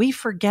 We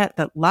forget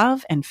that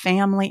love and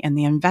family and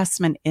the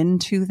investment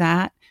into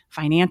that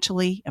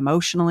financially,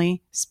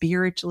 emotionally,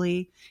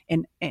 spiritually,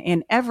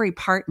 in every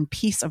part and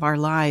piece of our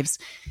lives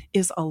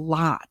is a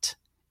lot.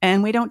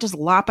 And we don't just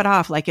lop it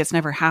off like it's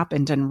never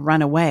happened and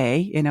run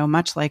away,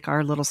 much like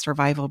our little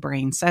survival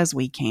brain says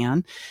we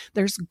can.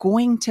 There's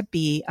going to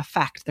be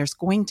effect. There's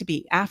going to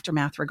be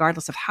aftermath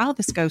regardless of how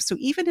this goes. So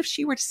even if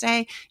she were to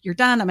say, you're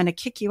done, I'm going to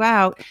kick you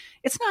out,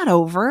 it's not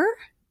over.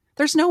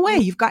 There's no way.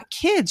 You've got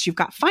kids, you've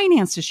got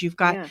finances, you've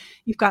got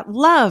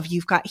love,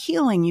 you've got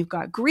healing, you've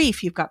got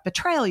grief, you've got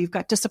betrayal, you've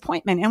got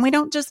disappointment. And we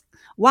don't just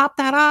lop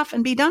that off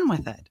and be done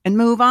with it and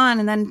move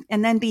on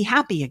and then be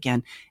happy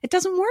again. It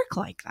doesn't work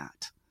like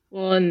that.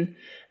 Well, and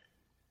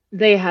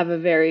they have a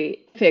very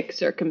fixed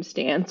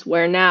circumstance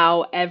where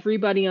now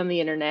everybody on the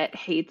internet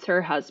hates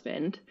her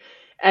husband.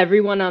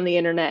 Everyone on the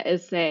internet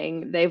is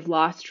saying they've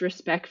lost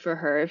respect for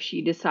her if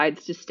she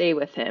decides to stay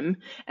with him.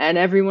 And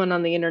everyone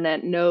on the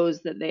internet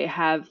knows that they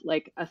have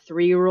like a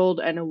 3-year-old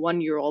and a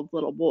 1-year-old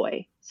little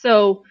boy.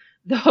 So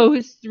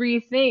those three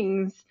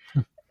things,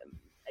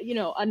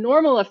 a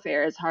normal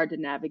affair is hard to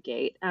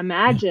navigate.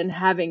 Imagine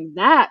having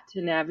that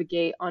to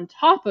navigate on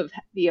top of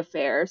the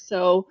affair.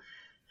 So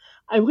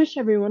I wish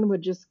everyone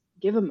would just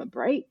give him a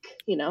break,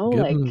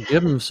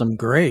 Give him some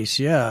grace.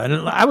 Yeah.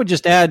 And I would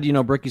just add,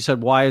 Brooke, you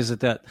said, why is it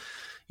that,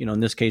 in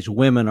this case,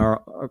 women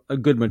are a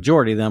good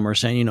majority of them are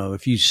saying,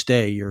 if you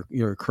stay,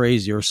 you're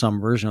crazy or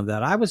some version of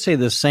that. I would say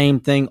the same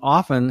thing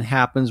often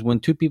happens when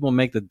two people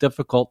make the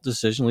difficult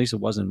decision, at least it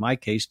was in my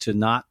case, to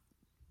not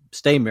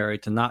stay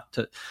married,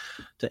 to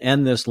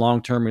end this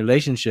long-term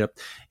relationship.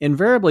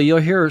 Invariably,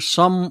 you'll hear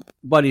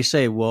somebody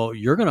say, well,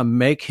 you're going to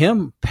make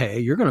him pay.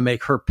 You're going to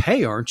make her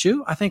pay, aren't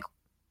you? I think,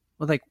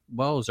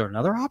 well, is there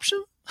another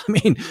option? I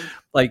mean,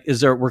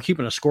 we're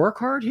keeping a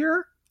scorecard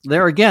here?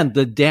 There again,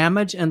 the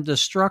damage and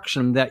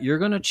destruction that you're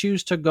going to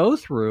choose to go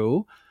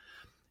through,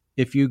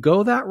 if you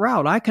go that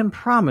route, I can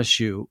promise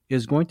you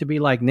is going to be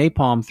like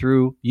napalm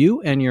through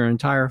you and your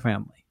entire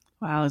family.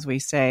 Well, as we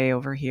say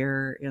over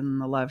here in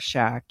the Love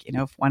Shack,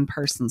 if one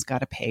person's got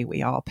to pay,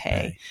 we all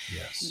pay.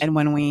 Yes. And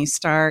when we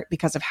start,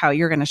 because of how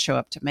you're going to show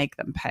up to make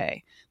them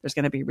pay, there's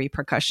going to be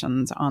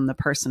repercussions on the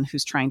person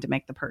who's trying to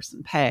make the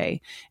person pay.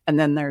 And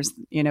then there's,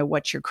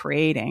 what you're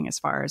creating as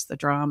far as the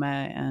drama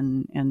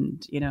and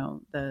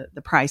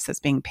the price that's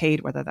being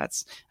paid, whether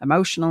that's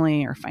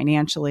emotionally or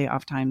financially.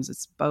 Oftentimes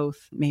it's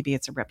both. Maybe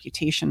it's a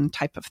reputation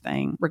type of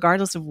thing,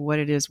 regardless of what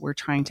it is we're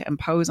trying to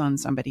impose on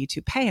somebody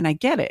to pay. And I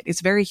get it. It's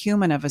very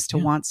human of us to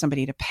want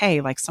somebody to pay,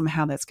 like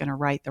somehow that's going to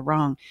right the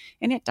wrong.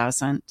 And it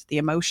doesn't. The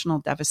emotional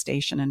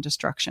devastation and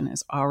destruction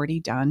is already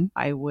done.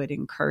 I would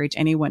encourage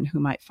anyone who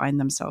might find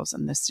themselves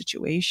in this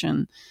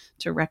situation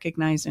to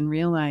recognize and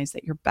realize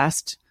that your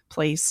best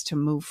place to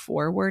move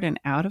forward and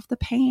out of the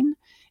pain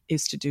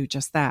is to do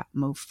just that,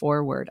 move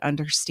forward,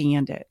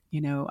 understand it,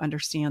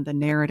 understand the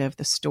narrative,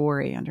 the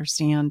story,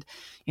 understand,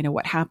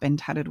 what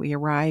happened, how did we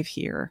arrive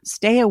here?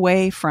 Stay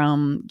away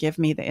from give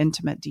me the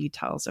intimate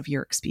details of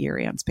your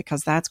experience,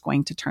 because that's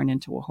going to turn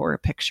into a horror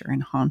picture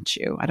and haunt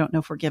you. I don't know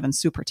if we're giving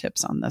super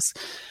tips on this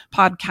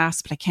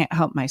podcast, but I can't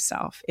help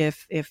myself.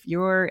 If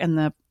you're in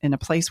a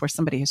place where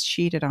somebody has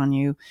cheated on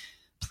you,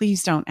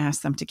 please don't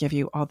ask them to give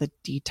you all the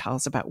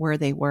details about where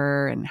they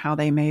were and how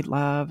they made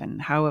love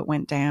and how it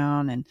went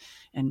down. And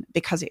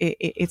because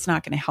it's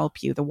not going to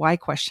help you. The why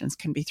questions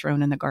can be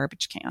thrown in the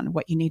garbage can.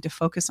 What you need to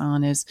focus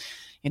on is,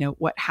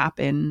 what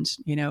happened,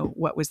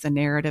 what was the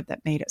narrative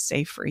that made it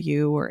safe for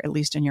you, or at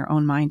least in your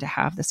own mind, to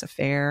have this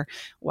affair?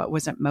 What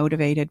was it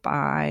motivated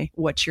by?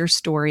 What's your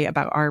story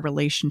about our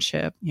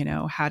relationship?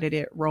 How did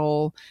it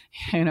roll?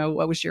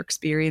 What was your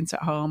experience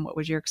at home? What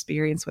was your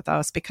experience with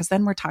us? Because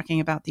then we're talking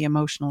about the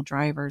emotional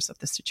drivers of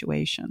the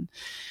situation.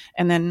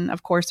 And then,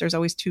 of course, there's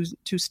always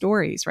two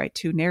stories, right?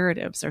 Two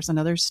narratives. There's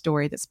another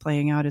story that's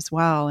playing out as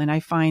well. And I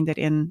find that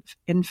in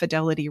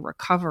infidelity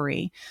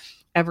recovery,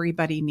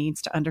 everybody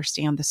needs to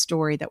understand the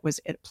story that was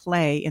at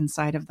play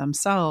inside of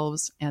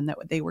themselves and that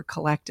they were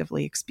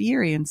collectively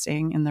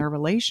experiencing in their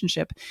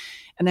relationship.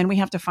 And then we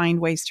have to find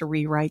ways to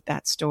rewrite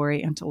that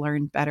story and to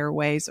learn better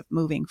ways of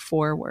moving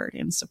forward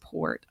in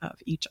support of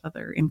each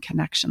other, in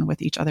connection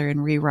with each other,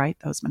 and rewrite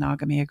those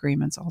monogamy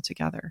agreements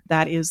altogether.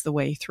 That is the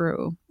way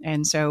through.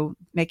 And so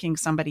making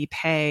somebody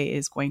pay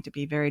is going to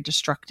be very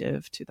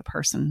destructive to the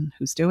person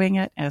who's doing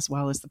it, as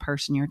well as the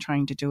person you're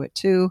trying to do it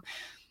to.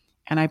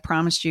 And I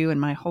promised you, in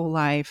my whole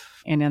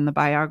life and in the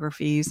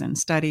biographies and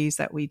studies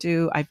that we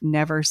do, I've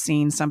never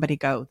seen somebody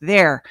go,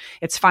 there,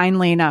 it's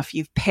finally enough.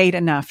 You've paid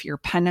enough. Your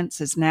penance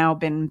has now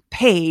been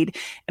paid,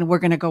 and we're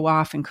going to go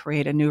off and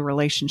create a new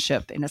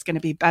relationship, and it's going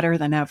to be better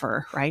than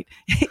ever, right?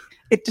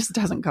 It just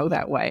doesn't go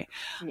that way.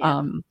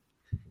 Yeah.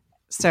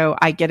 So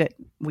I get it.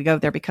 We go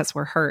there because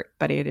we're hurt,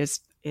 but it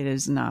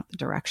is not the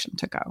direction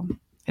to go.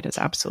 It is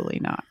absolutely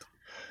not.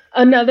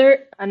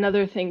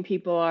 Another thing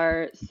people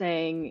are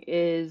saying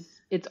is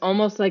it's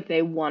almost like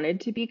they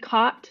wanted to be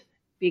caught,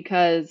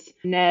 because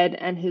Ned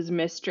and his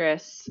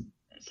mistress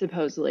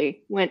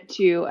supposedly went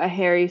to a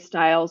Harry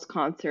Styles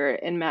concert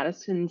in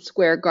Madison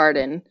Square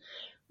Garden,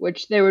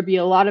 which there would be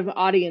a lot of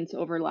audience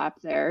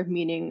overlap there,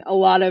 meaning a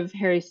lot of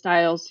Harry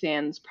Styles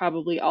fans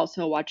probably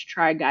also watch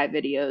Try Guy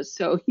videos.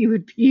 So he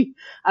would be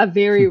a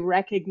very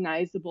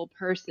recognizable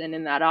person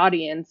in that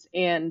audience,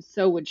 and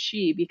so would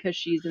she, because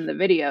she's in the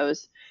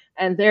videos.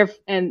 And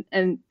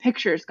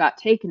pictures got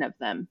taken of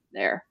them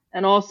there.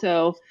 And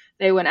also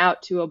they went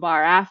out to a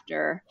bar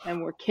after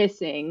and were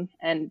kissing,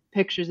 and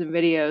pictures and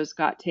videos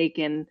got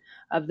taken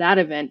of that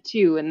event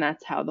too. And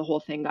that's how the whole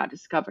thing got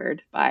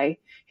discovered by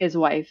his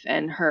wife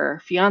and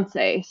her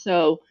fiance.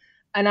 So,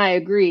 and I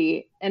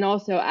agree. And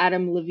also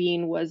Adam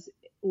Levine was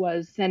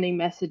sending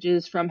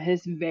messages from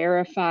his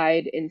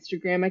verified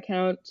Instagram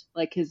account,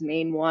 like his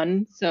main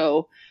one.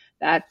 So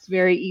That's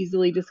very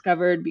easily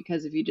discovered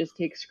because if you just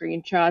take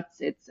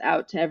screenshots, it's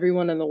out to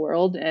everyone in the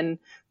world. And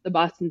the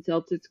Boston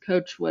Celtics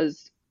coach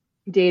was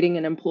dating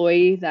an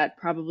employee that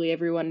probably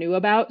everyone knew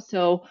about.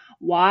 So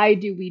why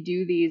do we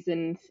do these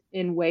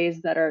in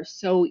ways that are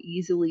so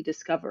easily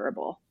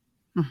discoverable?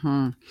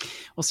 Mm-hmm.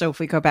 Well, so if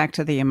we go back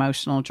to the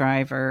emotional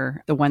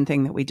driver, the one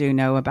thing that we do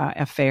know about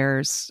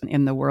affairs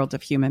in the world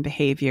of human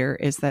behavior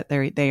is that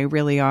they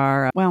really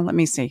are. Well, let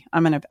me see.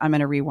 I'm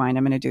gonna rewind.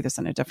 I'm gonna do this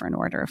in a different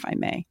order, if I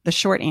may. The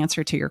short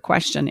answer to your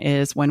question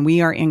is when we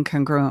are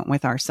incongruent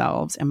with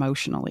ourselves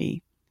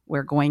emotionally,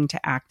 we're going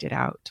to act it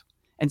out.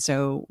 And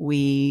so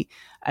we,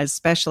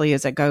 especially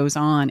as it goes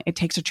on, it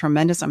takes a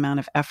tremendous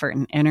amount of effort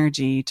and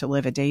energy to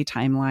live a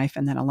daytime life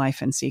and then a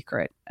life in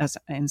secret.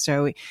 And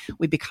so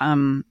we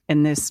become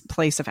in this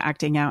place of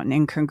acting out and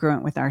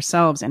incongruent with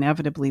ourselves.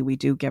 Inevitably, we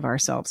do give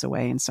ourselves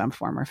away in some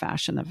form or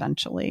fashion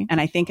eventually.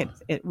 And I think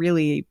it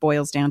really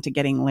boils down to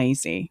getting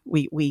lazy.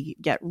 We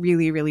get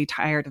really, really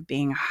tired of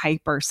being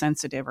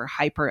hypersensitive or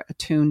hyper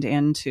attuned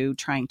into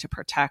trying to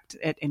protect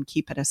it and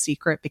keep it a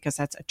secret, because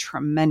that's a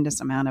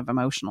tremendous amount of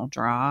emotional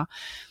draw.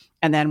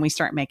 And then we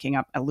start making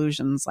up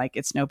illusions like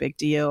it's no big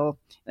deal,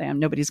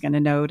 nobody's going to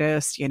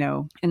notice,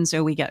 And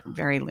so we get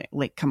very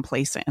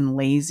complacent and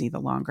lazy the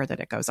longer that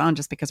it goes on,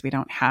 just because we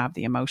don't have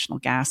the emotional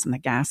gas in the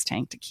gas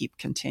tank to keep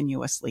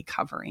continuously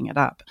covering it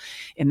up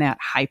in that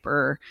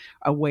hyper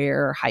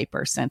aware,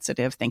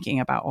 hypersensitive,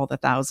 thinking about all the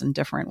 1,000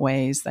 different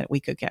ways that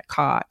we could get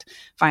caught.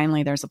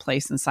 Finally, there's a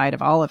place inside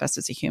of all of us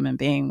as a human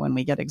being when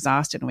we get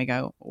exhausted and we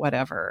go,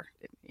 whatever,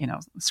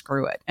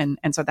 screw it. And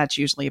so that's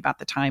usually about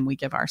the time we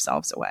give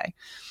ourselves away.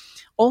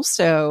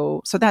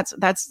 Also, so that's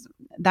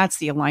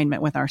the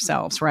alignment with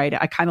ourselves, right?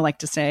 I kind of like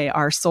to say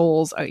our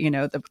souls,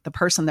 the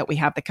person that we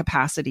have the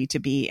capacity to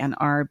be and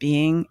are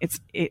being, it's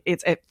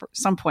at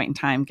some point in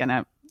time going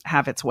to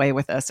have its way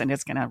with us, and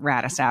it's going to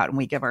rat us out, and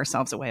we give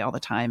ourselves away all the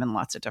time in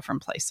lots of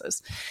different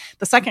places.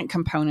 The second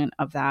component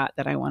of that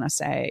I want to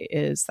say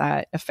is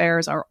that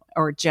affairs are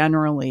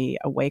generally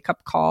a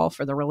wake-up call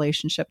for the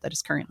relationship that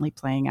is currently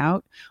playing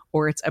out,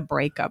 or it's a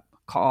breakup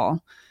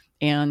call.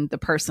 And the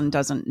person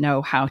doesn't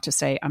know how to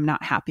say, I'm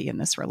not happy in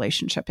this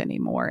relationship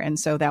anymore. And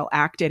so they'll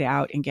act it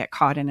out and get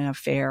caught in an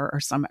affair or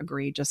some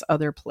egregious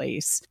other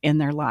place in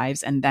their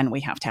lives. And then we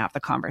have to have the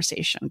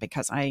conversation,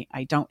 because I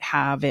don't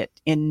have it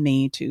in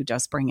me to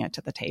just bring it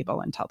to the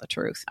table and tell the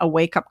truth. A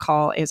wake-up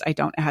call is, I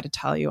don't know how to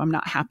tell you I'm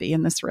not happy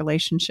in this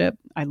relationship.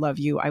 I love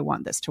you. I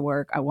want this to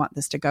work. I want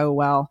this to go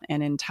well.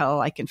 And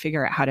until I can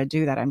figure out how to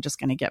do that, I'm just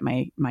going to get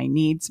my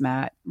needs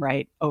met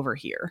right over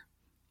here.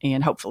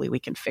 And hopefully we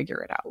can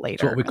figure it out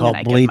later. It's what we call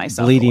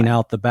bleeding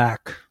out the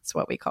back. It's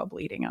what we call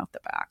bleeding out the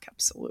back.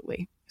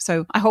 Absolutely.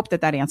 So I hope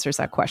that answers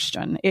that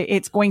question.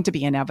 It's going to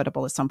be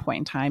inevitable at some point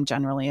in time.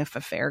 Generally, if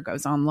affair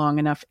goes on long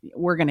enough,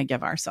 we're going to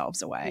give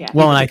ourselves away. Yeah.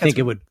 Well, and I think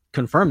it would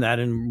confirm that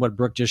in what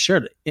Brooke just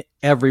shared.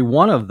 Every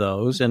one of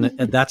those, and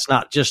that's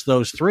not just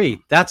those three.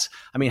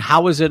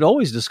 How is it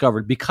always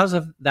discovered? Because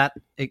of that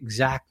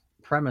exact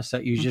premise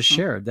that you just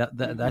shared.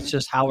 That's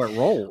just how it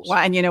rolls. Well,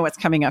 and what's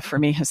coming up for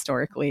me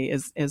historically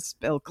is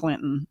Bill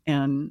Clinton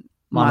and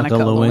Monica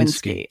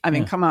Lewinsky.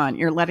 Come on,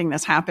 you're letting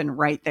this happen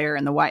right there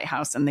in the White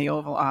House and the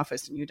Oval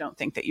Office, and you don't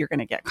think that you're going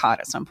to get caught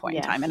at some point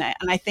in time. And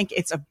I think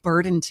it's a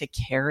burden to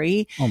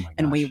carry,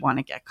 and we want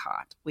to get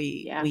caught.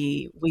 We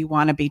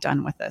want to be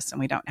done with this, and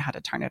we don't know how to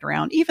turn it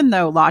around. Even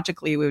though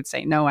logically we would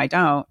say, no, I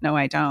don't.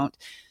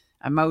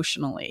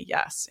 Emotionally,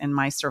 yes. In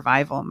my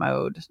survival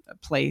mode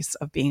place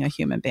of being a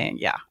human being,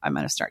 I'm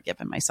going to start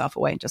giving myself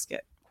away and just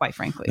get, quite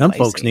frankly, Them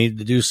lazy. Folks need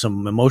to do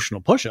some emotional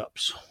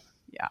push-ups.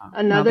 Yeah.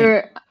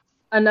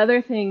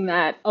 Another thing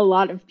that a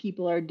lot of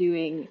people are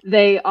doing,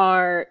 they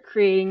are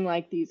creating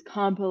like these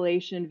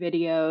compilation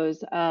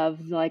videos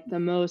of like the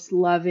most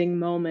loving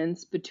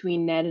moments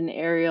between Ned and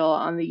Ariel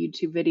on the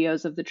YouTube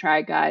videos of the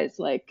Try Guys,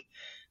 like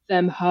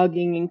them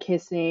hugging and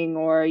kissing,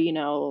 or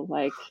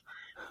like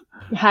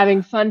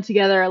having fun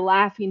together,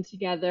 laughing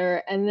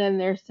together. And then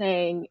they're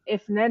saying,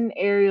 if Ned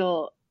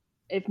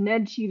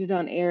cheated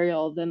on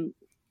Ariel, then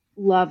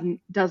love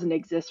doesn't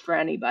exist for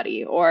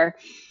anybody. Or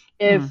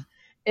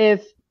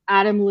if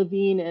Adam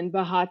Levine and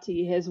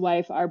Bahati, his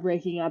wife, are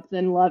breaking up,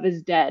 then love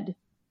is dead,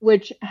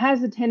 which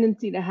has a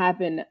tendency to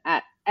happen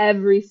at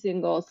every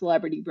single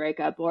celebrity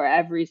breakup or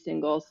every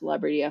single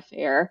celebrity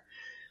affair,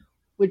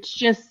 which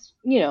just,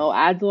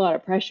 adds a lot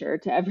of pressure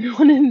to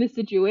everyone in the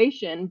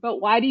situation.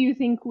 But why do you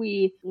think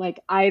we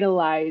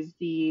idolize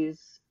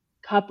these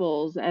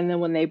couples, and then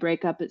when they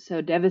break up, it's so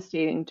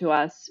devastating to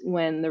us,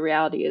 when the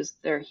reality is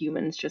they're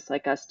humans just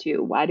like us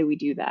too? Why do we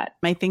do that?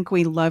 I think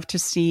we love to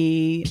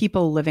see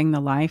people living the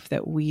life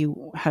that we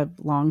have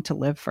longed to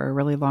live for a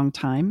really long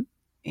time.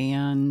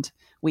 And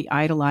we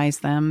idolize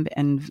them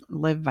and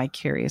live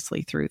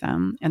vicariously through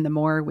them. And the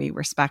more we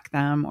respect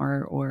them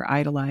or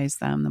idolize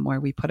them, the more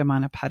we put them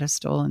on a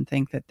pedestal and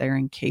think that they're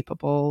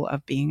incapable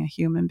of being a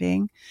human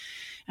being.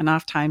 And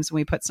oftentimes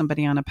when we put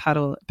somebody on a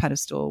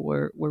pedestal,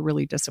 we're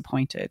really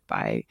disappointed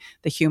by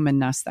the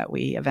humanness that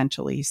we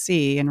eventually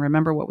see. And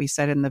remember what we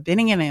said in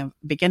the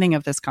beginning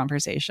of this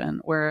conversation: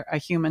 we're a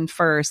human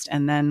first,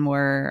 and then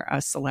we're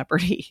a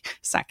celebrity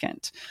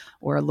second,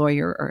 or a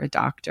lawyer, or a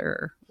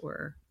doctor,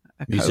 or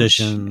a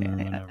musician.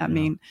 Coach. I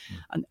mean,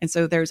 and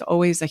so there's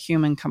always a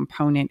human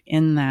component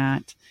in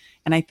that.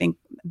 And I think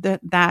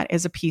that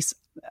is a piece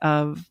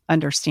of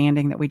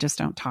understanding that we just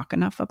don't talk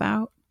enough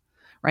about,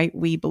 right?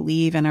 We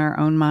believe in our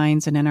own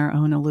minds and in our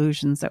own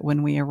illusions that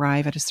when we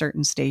arrive at a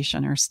certain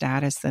station or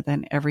status, that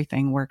then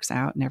everything works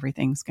out and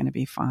everything's going to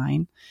be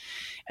fine.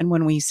 And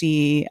when we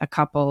see a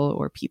couple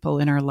or people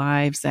in our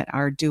lives that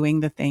are doing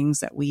the things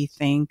that we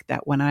think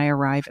that when I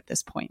arrive at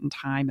this point in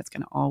time, it's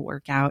going to all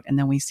work out, and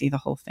then we see the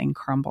whole thing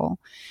crumble,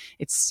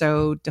 it's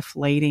so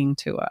deflating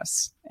to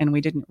us. And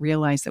we didn't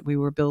realize that we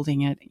were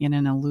building it in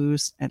an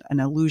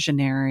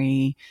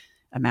illusionary,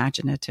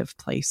 imaginative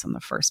place in the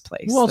first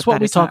place. Well, it's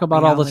what we talk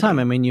about reality all the time.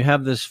 I mean, you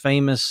have this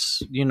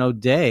famous,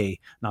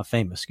 day, not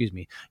famous, excuse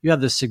me. You have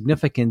this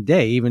significant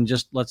day, even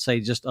just, let's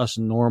say, just us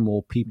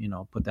normal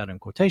people, put that in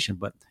quotation,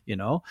 but,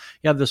 you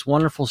have this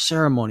wonderful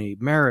ceremony,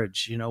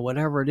 marriage,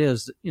 whatever it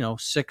is,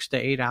 6 to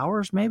 8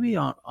 hours maybe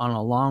on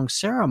a long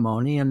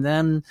ceremony. And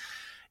then,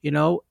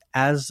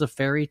 as the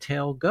fairy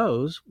tale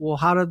goes, well,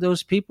 how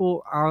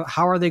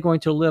are they going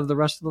to live the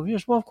rest of the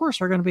years? Well, of course,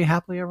 they're going to be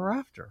happily ever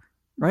after.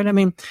 Right. I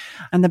mean,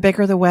 and the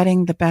bigger the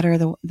wedding, the better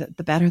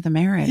the better the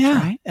marriage. Yeah.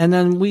 Right. And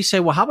then we say,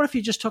 well, how about if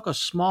you just took a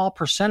small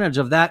percentage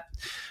of that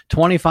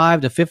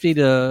 25 to 50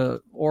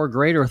 to or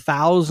greater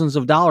thousands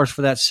of dollars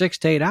for that 6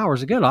 to 8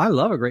 hours? Again, I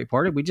love a great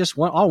party. We just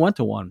all went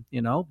to one,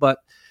 but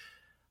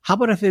how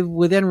about if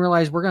we then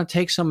realize we're going to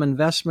take some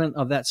investment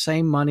of that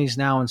same monies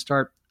now and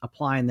start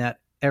applying that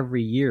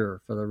every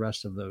year for the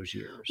rest of those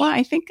years? Well,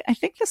 I think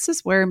this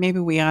is where maybe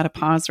we ought to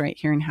pause right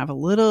here and have a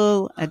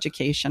little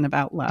education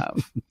about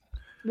love.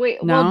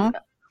 Wait, no? Well,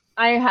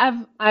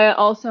 I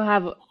also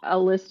have a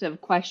list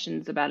of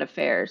questions about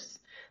affairs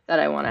that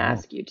I want to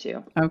ask you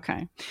too.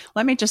 Okay.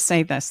 Let me just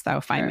say this though,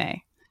 if Sure. I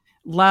may.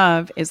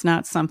 Love is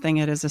not something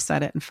it is a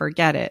set it and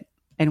forget it.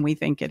 And we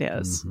think it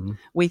is. Mm-hmm.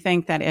 We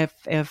think that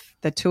if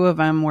the two of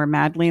them were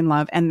madly in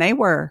love, and they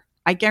were,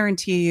 I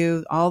guarantee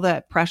you, all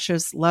that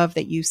precious love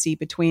that you see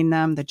between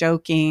them, the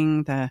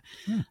joking, the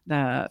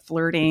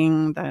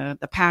flirting,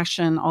 the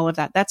passion, all of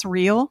that, that's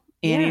real.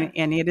 And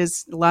it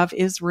is, love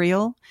is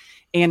real.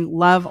 And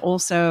love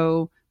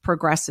also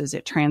progresses,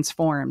 it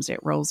transforms, it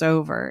rolls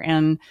over.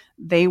 And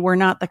they were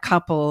not the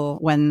couple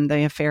when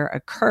the affair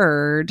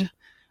occurred.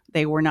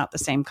 They were not the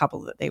same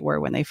couple that they were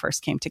when they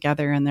first came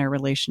together and their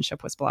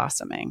relationship was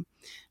blossoming.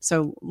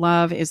 So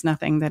love is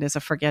nothing that is a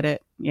forget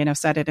it,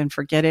 set it and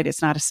forget it.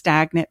 It's not a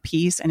stagnant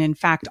piece. And in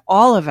fact,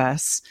 all of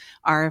us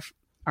are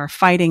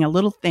fighting a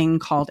little thing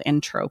called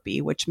entropy,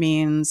 which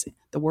means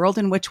the world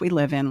in which we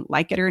live in,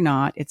 like it or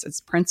not, it's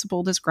as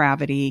principled as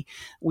gravity.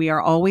 We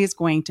are always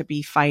going to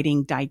be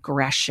fighting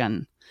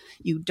digression.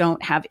 You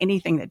don't have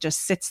anything that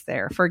just sits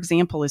there. For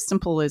example, as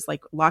simple as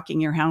like locking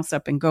your house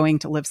up and going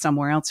to live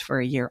somewhere else for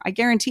a year. I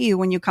guarantee you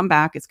when you come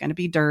back, it's going to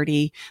be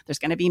dirty. There's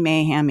going to be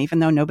mayhem, even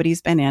though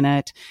nobody's been in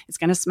it. It's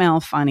going to smell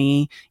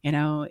funny.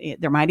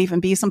 There might even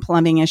be some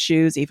plumbing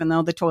issues, even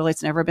though the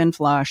toilet's never been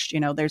flushed.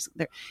 And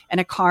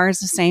a car is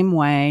the same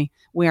way.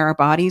 Our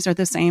bodies are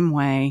the same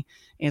way.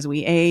 As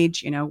we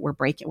age,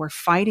 we're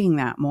fighting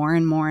that more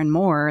and more and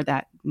more,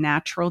 that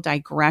natural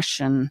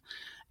digression.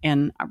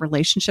 And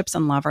relationships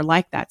and love are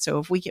like that. So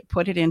if we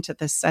put it into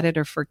the set it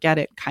or forget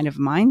it kind of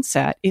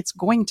mindset, it's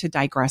going to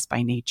digress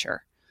by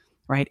nature,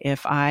 right?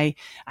 If I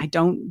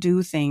don't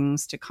do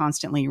things to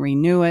constantly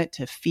renew it,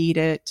 to feed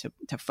it,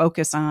 to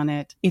focus on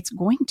it, it's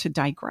going to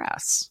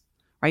digress,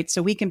 right?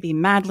 So we can be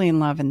madly in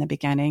love in the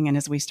beginning. And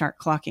as we start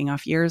clocking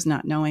off years,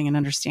 not knowing and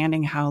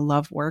understanding how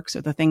love works or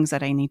the things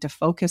that I need to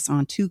focus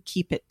on to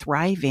keep it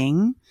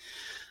thriving,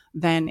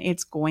 then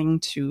it's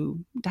going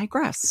to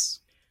digress.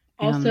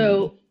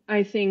 Also,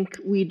 I think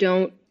we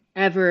don't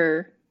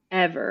ever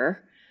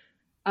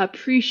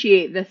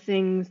appreciate the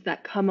things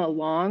that come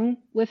along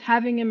with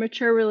having a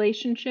mature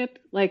relationship.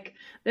 Like,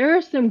 there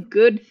are some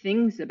good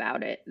things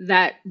about it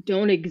that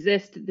don't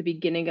exist at the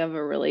beginning of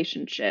a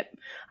relationship.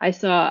 I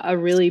saw a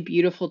really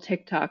beautiful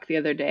TikTok the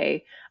other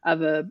day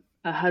of a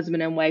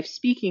husband and wife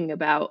speaking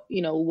about,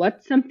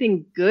 what's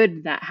something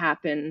good that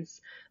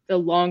happens the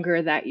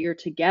longer that you're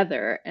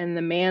together. And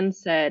the man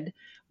said,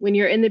 when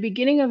you're in the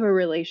beginning of a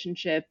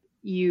relationship,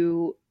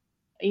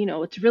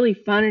 it's really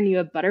fun and you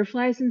have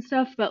butterflies and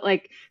stuff, but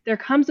like there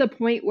comes a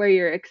point where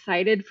you're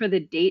excited for the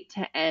date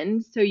to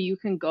end so you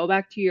can go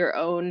back to your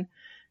own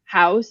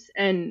house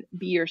and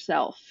be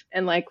yourself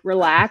and like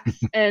relax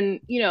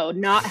and,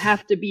 not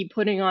have to be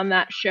putting on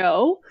that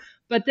show.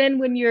 But then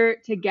when you're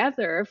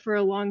together for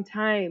a long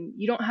time,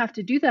 you don't have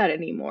to do that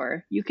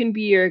anymore. You can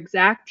be your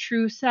exact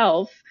true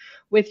self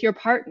with your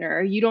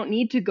partner. You don't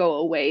need to go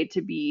away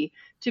to be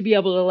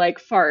able to like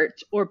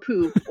fart or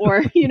poop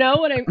or, you know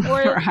what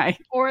Right.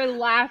 or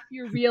laugh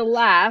your real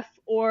laugh,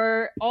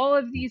 or all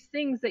of these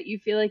things that you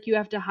feel like you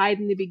have to hide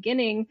in the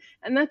beginning.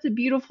 And that's a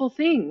beautiful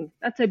thing.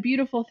 That's a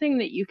beautiful thing,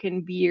 that you can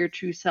be your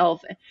true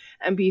self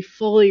and be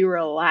fully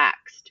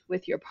relaxed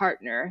with your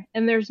partner.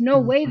 And there's no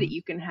way that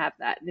you can have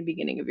that in the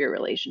beginning of your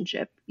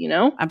relationship, you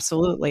know?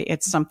 Absolutely.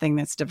 It's something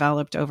that's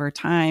developed over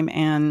time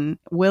and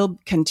will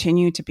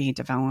continue to be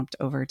developed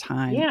over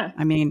time. Yeah.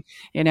 I mean,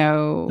 you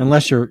know,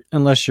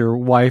 Unless your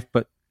wife,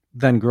 but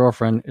then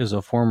girlfriend, is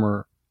a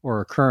former or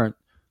a current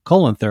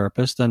colon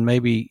therapist, then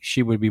maybe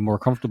she would be more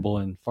comfortable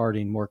in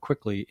farting more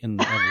quickly in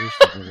the evolution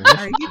of the are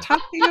relationship. you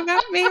talking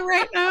about me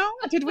right now?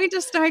 Did we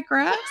just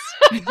digress?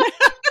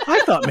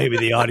 I thought maybe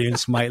the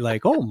audience might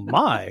like, oh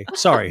my,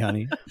 sorry,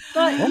 honey.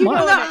 But Oh you my.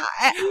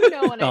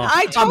 know what No,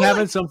 I I'm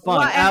having some fun.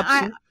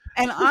 Well,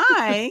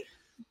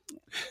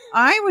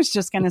 I was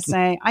just going to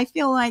say, I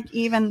feel like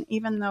even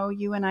though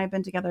you and I have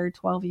been together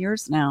 12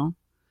 years now,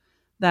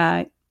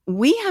 that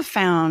we have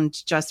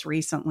found just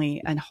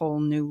recently a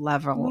whole new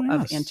level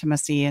of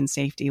intimacy and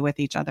safety with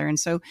each other. And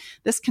so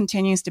this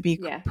continues to be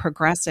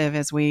progressive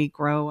as we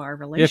grow our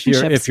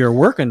relationships. If you're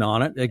working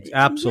on it,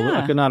 absolutely.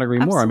 I could not agree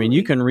more. I mean,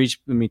 you can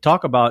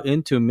talk about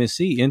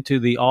intimacy, into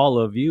the all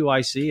of you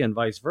I see, and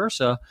vice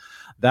versa.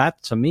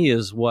 That to me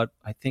is what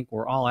I think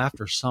we're all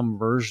after, some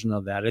version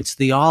of that. It's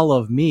the all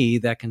of me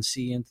that can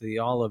see into the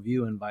all of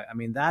you. And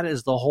that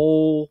is the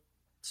whole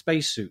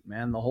spacesuit,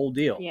 man, the whole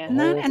deal. Yeah. And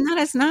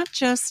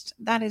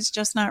that is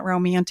just not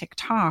romantic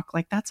talk.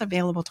 Like, that's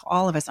available to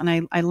all of us.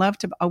 And I love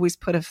to always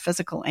put a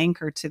physical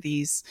anchor to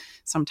these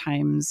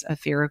sometimes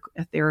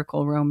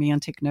ethereal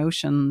romantic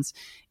notions.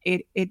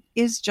 It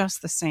is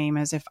just the same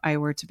as if I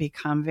were to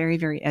become very,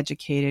 very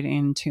educated,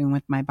 in tune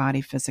with my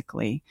body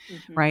physically,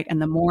 right?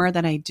 And the more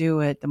that I do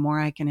it, the more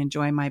I can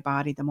enjoy my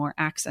body, the more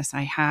access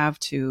I have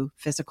to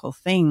physical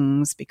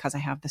things, because I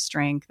have the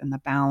strength and the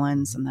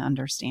balance and the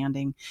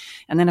understanding.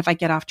 And then if I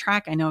get off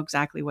track, I know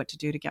exactly what to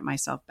do to get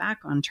myself back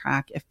on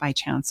track if by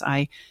chance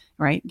I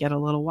get a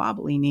little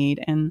wobbly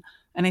need. And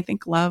I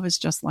think love is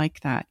just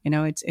like that. You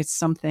know, it's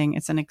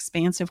an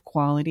expansive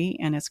quality,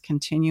 and it's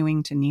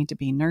continuing to need to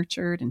be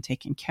nurtured and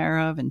taken care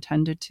of and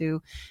tended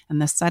to.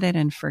 And the set it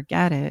and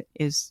forget it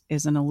is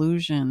an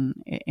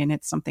illusion, and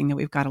it's something that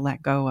we've got to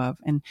let go of.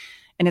 And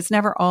it's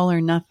never all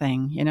or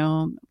nothing. You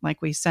know,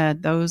 like we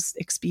said, those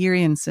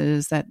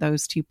experiences that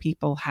those two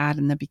people had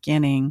in the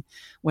beginning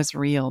was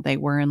real. They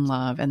were in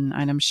love, and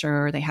I'm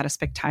sure they had a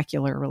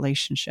spectacular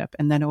relationship.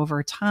 And then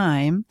over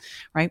time,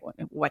 right,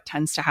 what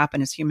tends to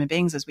happen as human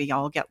beings is we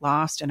all get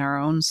lost in our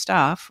own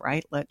stuff,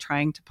 right?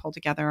 Trying to pull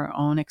together our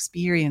own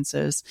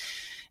experiences.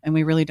 And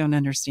we really don't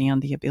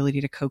understand the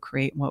ability to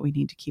co-create what we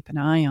need to keep an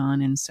eye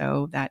on. And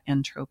so that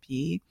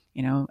entropy,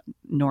 you know,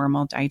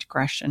 normal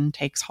digression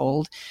takes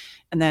hold.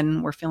 And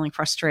then we're feeling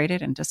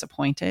frustrated and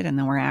disappointed, and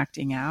then we're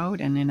acting out.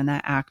 And in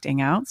that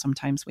acting out,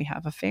 sometimes we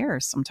have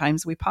affairs,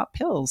 sometimes we pop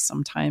pills,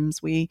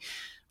 sometimes we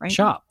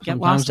shop, get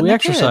sometimes lost in we the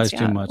exercise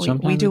kids. too much.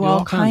 We do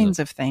all kinds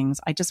of things.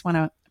 I just want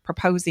to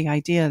propose the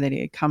idea that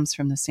it comes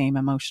from the same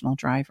emotional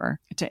driver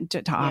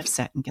to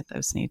offset and get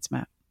those needs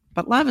met.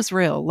 But love is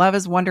real. Love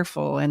is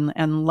wonderful.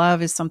 And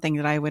love is something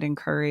that I would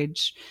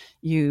encourage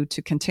you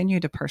to continue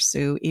to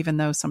pursue, even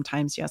though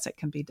sometimes, yes, it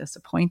can be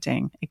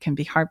disappointing. It can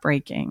be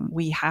heartbreaking.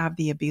 We have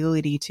the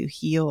ability to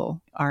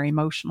heal our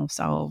emotional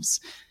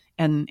selves,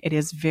 and it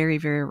is very,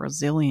 very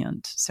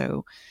resilient.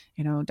 So,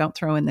 you know, don't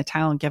throw in the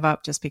towel and give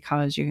up just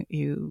because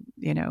you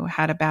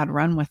had a bad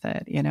run with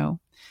it. You know,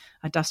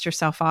 dust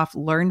yourself off,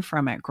 learn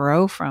from it,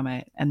 grow from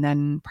it, and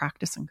then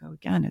practice and go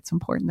again. It's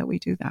important that we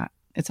do that.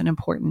 It's an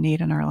important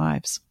need in our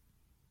lives.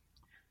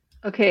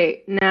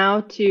 Okay,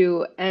 now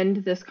to end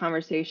this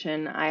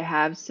conversation, I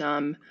have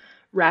some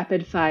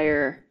rapid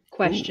fire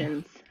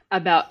questions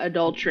about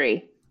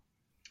adultery.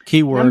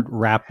 Keyword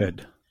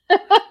rapid.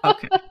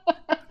 Okay,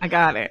 I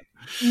got it.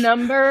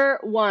 Number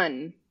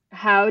 1,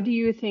 how do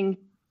you think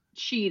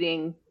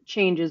cheating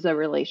changes a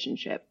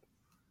relationship?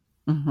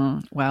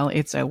 Well,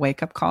 it's a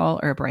wake-up call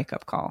or a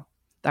breakup call.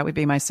 That would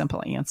be my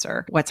simple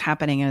answer. What's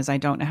happening is I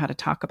don't know how to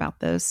talk about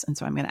this, and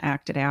so I'm going to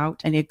act it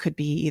out. And it could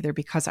be either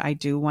because I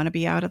do want to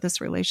be out of this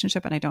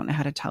relationship and I don't know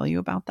how to tell you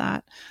about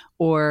that,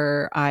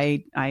 or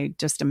I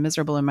just am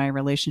miserable in my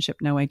relationship.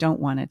 No, I don't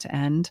want it to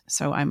end.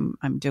 So I'm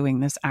doing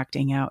this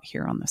acting out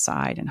here on the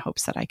side in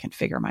hopes that I can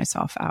figure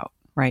myself out,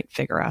 right?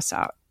 Figure us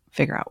out,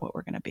 figure out what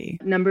we're going to be.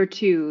 Number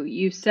 2,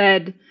 you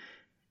said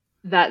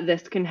that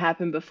this can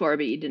happen before,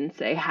 but you didn't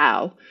say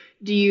how.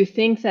 Do you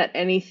think that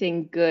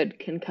anything good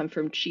can come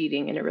from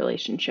cheating in a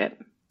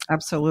relationship?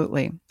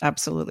 Absolutely.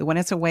 Absolutely. When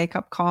it's a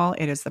wake-up call,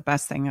 it is the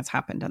best thing that's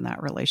happened in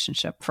that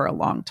relationship for a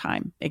long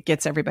time. It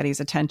gets everybody's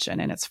attention.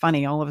 And it's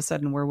funny, all of a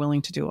sudden we're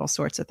willing to do all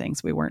sorts of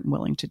things we weren't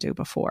willing to do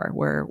before.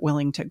 We're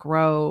willing to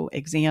grow,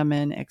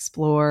 examine,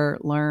 explore,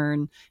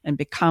 learn, and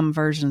become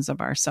versions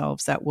of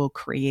ourselves that will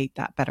create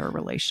that better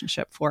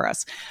relationship for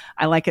us.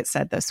 I like it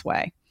said this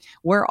way.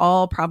 we're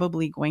all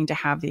probably going to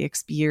have the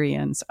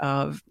experience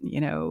of,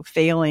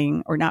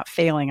 failing or not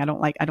failing.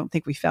 I don't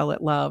think we fail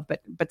at love,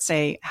 but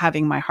say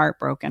having my heart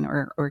broken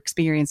or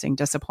experiencing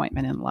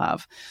disappointment in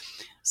love.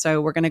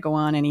 So we're going to go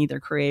on and either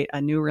create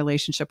a new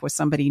relationship with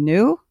somebody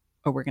new,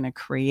 or we're going to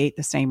create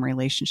the same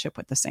relationship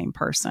with the same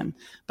person,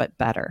 but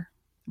better.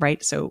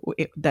 Right. So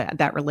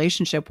that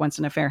relationship, once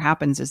an affair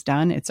happens, is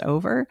done. It's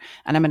over.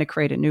 And I'm going to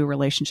create a new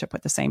relationship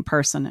with the same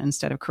person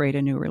instead of create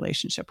a new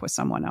relationship with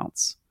someone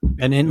else.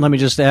 And then let me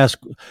just ask,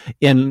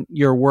 in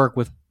your work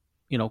with,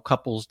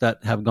 couples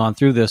that have gone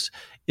through this,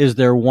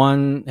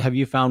 have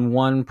you found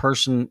one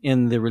person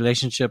in the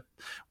relationship,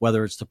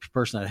 whether it's the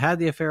person that had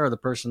the affair or the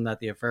person that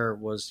the affair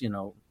was,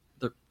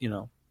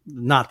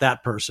 not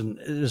that person,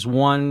 is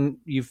one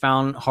you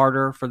found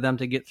harder for them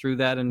to get through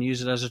that and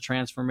use it as a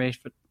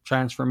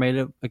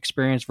transformative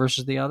experience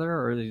versus the other,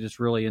 or are they just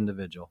really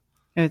individual?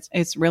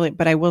 It's really,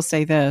 but I will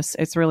say this,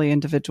 it's really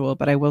individual,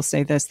 but I will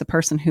say this, the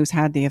person who's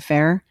had the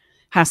affair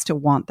has to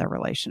want the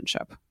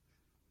relationship.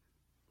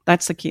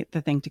 That's the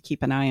thing to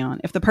keep an eye on.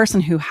 If the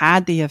person who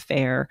had the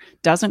affair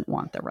doesn't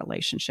want the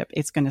relationship,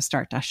 it's going to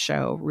start to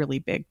show really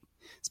big,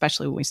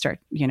 especially when we start,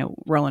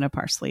 rolling up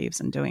our sleeves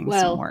and doing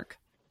some work.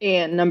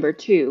 And number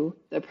 2,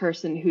 the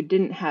person who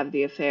didn't have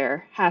the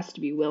affair has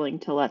to be willing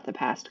to let the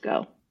past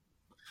go.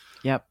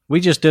 Yep. We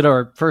just did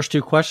our first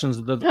 2 questions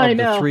of the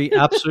 3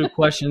 absolute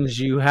questions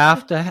you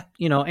have to,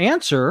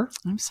 answer.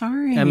 I'm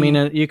sorry. I mean,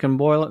 you can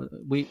boil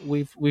it.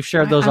 We've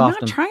shared those often.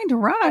 I'm not trying to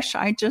rush.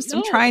 I just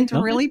am trying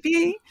to really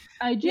be,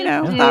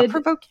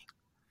 thought-provoking.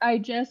 I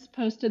just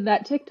posted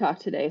that TikTok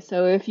today.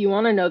 So if you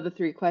want to know the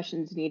 3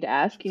 questions you need to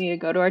ask, you need to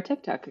go to our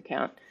TikTok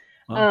account.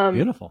 Oh,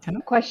 beautiful.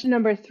 Question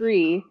number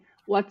 3,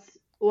 what's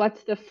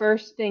the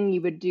first thing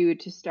you would do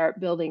to start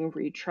building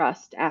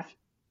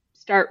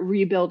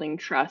rebuilding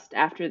trust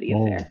after the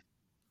affair?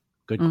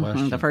 Good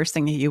question. The first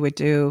thing that you would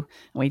do,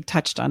 we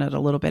touched on it a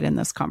little bit in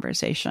this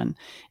conversation,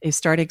 is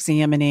start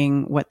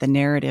examining what the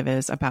narrative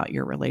is about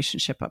your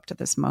relationship up to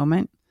this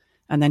moment,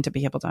 and then to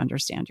be able to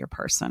understand your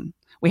person.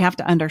 We have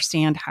to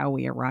understand how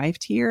we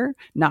arrived here,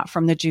 not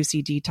from the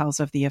juicy details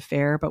of the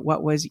affair, but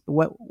what was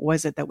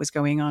it that was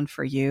going on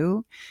for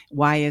you?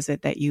 Why is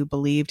it that you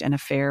believed an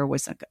affair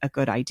was a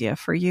good idea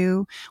for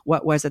you?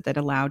 What was it that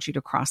allowed you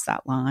to cross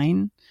that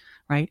line?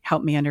 Right?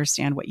 Help me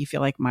understand what you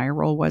feel like my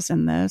role was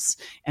in this.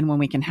 And when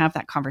we can have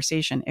that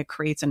conversation, it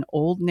creates an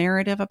old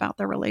narrative about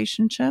the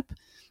relationship.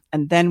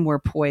 And then we're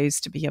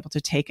poised to be able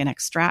to take and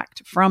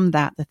extract from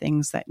that the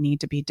things that need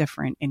to be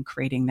different in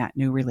creating that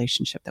new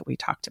relationship that we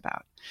talked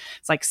about.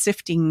 It's like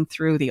sifting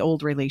through the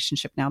old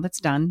relationship. Now that's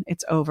done.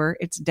 It's over.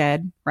 It's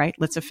dead, right?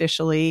 Let's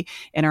officially,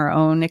 in our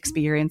own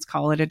experience,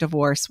 call it a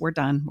divorce. We're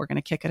done. We're going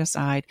to kick it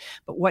aside.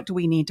 But what do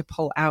we need to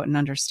pull out and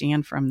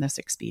understand from this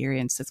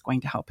experience that's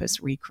going to help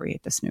us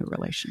recreate this new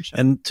relationship?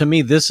 And to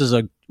me, this is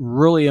a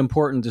really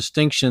important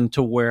distinction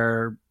to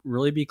where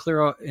really be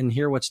clear and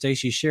hear what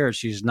Stacey shared.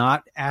 She's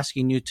not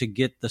asking you to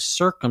get the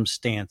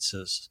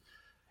circumstances.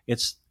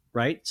 It's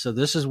right. So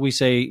this is, we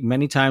say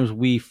many times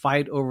we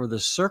fight over the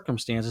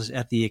circumstances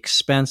at the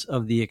expense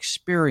of the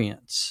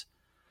experience.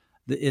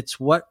 It's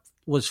what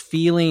was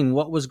feeling,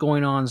 what was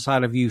going on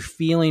inside of you,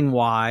 feeling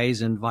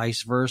wise, and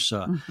vice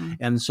versa. Mm-hmm.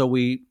 And so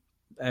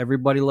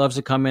everybody loves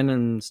to come in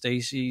and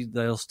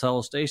they'll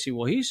tell Stacey,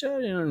 well, he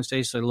said, and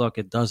Stacey said, look,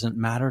 it doesn't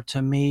matter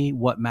to me.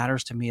 What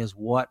matters to me is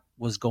what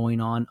was going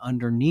on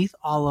underneath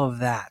all of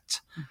that.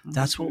 Mm-hmm.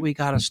 That's what we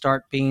got to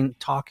start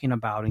talking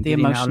about and the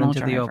getting emotional out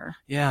into driver.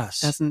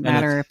 Yes. Doesn't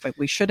matter if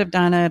we should have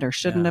done it or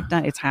shouldn't have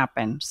done it. It's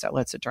happened. So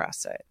let's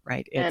address it.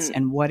 Right.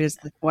 And what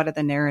are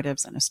the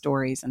narratives and the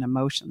stories and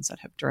emotions that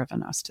have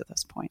driven us to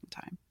this point in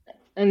time?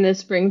 And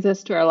this brings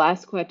us to our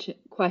last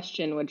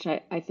question, which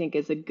I think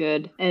is a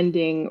good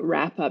ending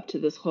wrap up to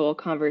this whole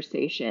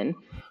conversation.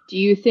 Do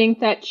you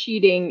think that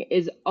cheating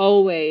is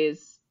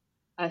always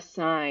a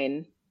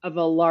sign of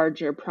a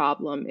larger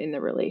problem in the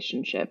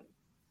relationship?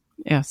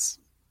 Yes,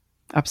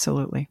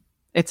 absolutely.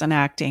 It's an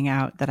acting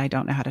out that I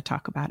don't know how to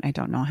talk about and I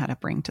don't know how to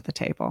bring to the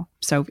table.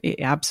 So it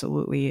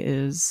absolutely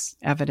is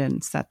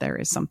evidence that there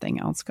is something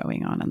else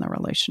going on in the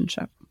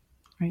relationship,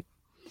 right?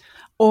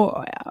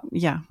 Or,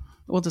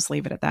 we'll just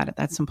leave it at that. At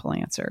that simple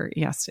answer,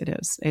 yes, it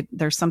is.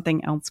 There's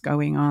something else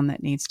going on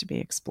that needs to be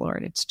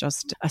explored. It's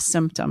just a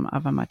symptom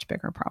of a much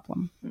bigger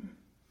problem.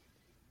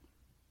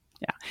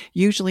 Yeah,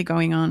 usually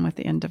going on with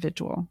the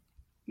individual.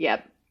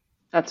 Yep,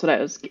 that's what I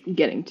was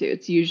getting to.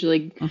 It's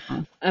usually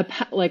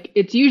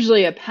it's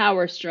usually a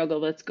power struggle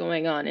that's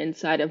going on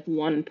inside of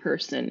one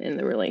person in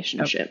the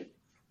relationship.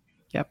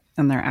 Yep,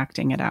 and they're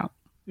acting it out.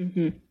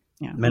 Mm-hmm.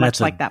 Yeah, much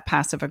like that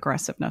passive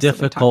aggressiveness.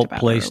 Difficult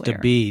place to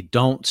be.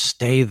 Don't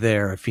stay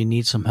there. If you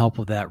need some help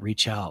with that,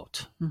 reach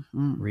out.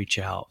 Mm-hmm. Reach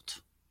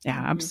out. Yeah,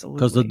 absolutely.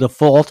 Because the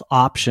default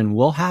option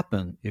will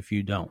happen if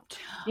you don't.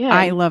 Yeah.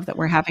 I love that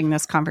we're having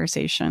this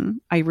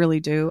conversation. I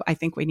really do. I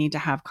think we need to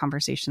have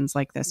conversations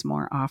like this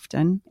more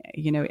often.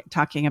 You know,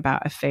 talking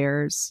about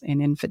affairs and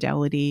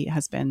infidelity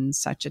has been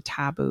such a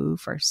taboo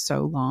for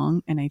so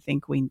long. And I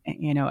think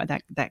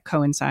that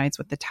coincides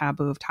with the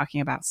taboo of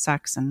talking about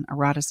sex and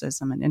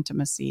eroticism and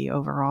intimacy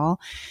overall.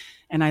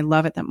 And I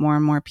love it that more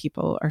and more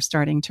people are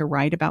starting to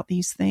write about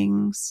these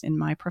things in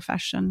my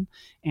profession.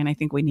 And I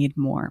think we need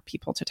more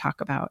people to talk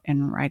about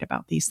and write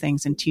about these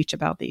things and teach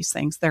about these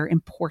things. They're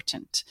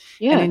important.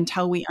 Yeah. And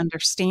until we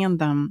understand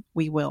them,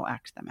 we will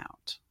act them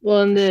out.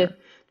 Well, and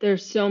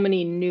there's so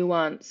many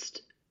nuanced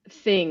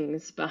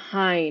things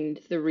behind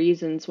the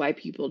reasons why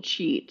people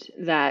cheat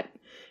that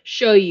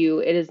show you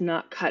it is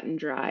not cut and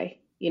dry,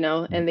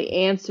 and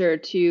the answer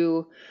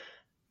to,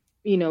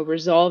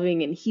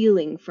 resolving and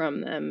healing from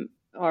them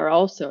are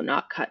also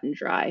not cut and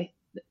dry.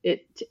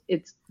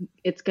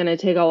 It's going to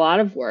take a lot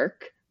of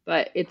work,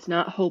 but it's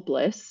not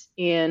hopeless.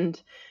 And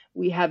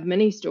we have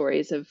many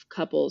stories of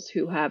couples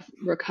who have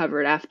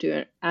recovered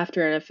after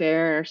an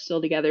affair and are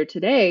still together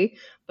today,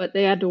 but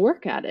they had to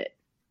work at it.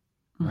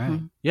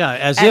 Right.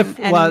 Yeah.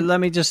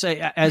 Let me just say,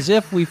 as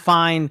if we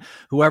find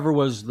whoever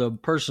was the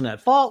person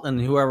at fault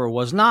and whoever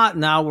was not,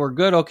 now we're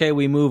good. Okay.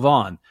 We move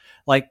on.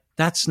 Like,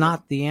 that's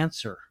not the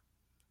answer.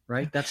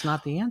 Right? That's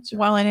not the answer.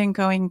 Well, and then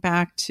going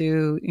back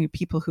to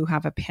people who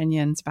have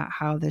opinions about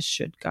how this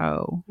should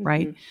go,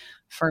 right? Mm-hmm.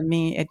 For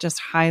me, it just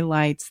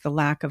highlights the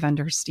lack of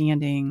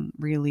understanding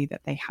really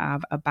that they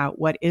have about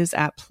what is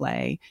at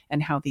play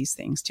and how these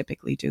things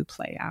typically do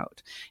play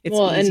out. It's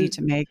easy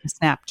to make a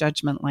snap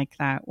judgment like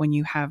that when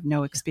you have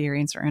no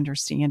experience or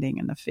understanding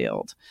in the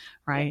field,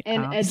 right?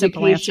 And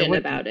education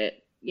about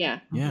it. Yeah.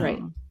 Right.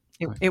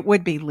 It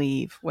would be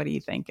leave. What do you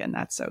think? And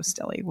that's so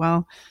silly.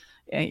 Well,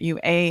 you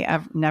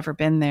have never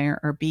been there,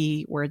 or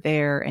B, were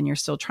there and you're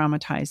still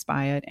traumatized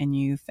by it, and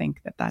you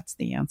think that that's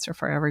the answer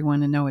for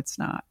everyone, and no, it's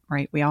not,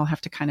 right? We all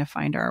have to kind of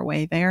find our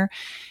way there.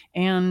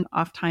 And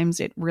oftentimes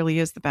it really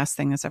is the best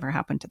thing that's ever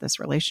happened to this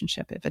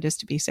relationship, if it is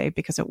to be saved,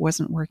 because it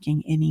wasn't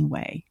working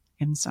anyway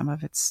in some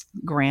of its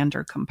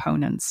grander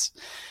components.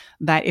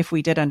 That if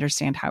we did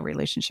understand how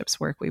relationships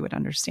work, we would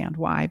understand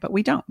why, but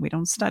we don't. We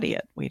don't study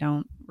it. We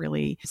don't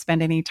really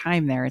spend any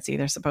time there. It's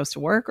either supposed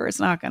to work or it's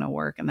not going to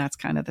work. And that's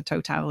kind of the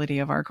totality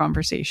of our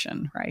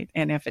conversation, right?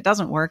 And if it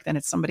doesn't work, then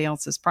it's somebody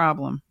else's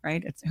problem,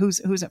 right? It's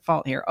who's at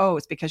fault here? Oh,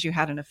 it's because you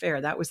had an affair.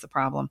 That was the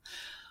problem.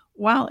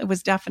 Well, it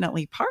was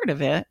definitely part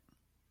of it.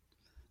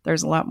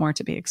 There's a lot more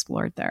to be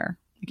explored there.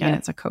 Again,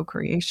 It's a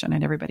co-creation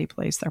and everybody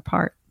plays their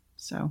part.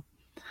 So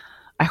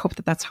I hope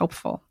that that's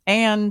helpful.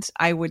 And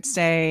I would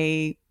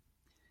say,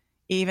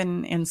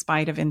 even in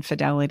spite of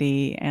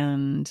infidelity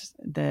and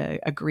the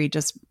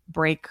egregious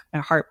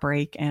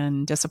heartbreak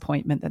and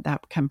disappointment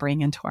that can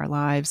bring into our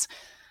lives,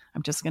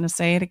 I'm just going to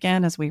say it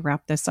again as we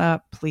wrap this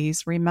up.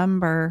 Please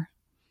remember,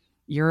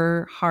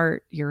 your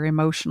heart, your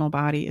emotional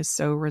body is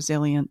so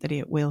resilient that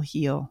it will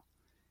heal.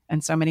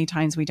 And so many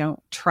times we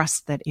don't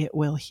trust that it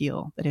will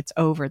heal, that it's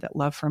over, that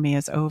love for me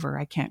is over.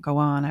 I can't go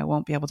on. I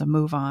won't be able to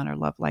move on or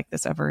love like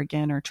this ever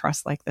again or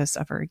trust like this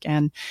ever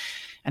again.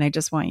 And I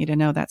just want you to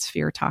know that's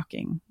fear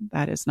talking.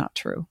 That is not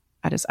true.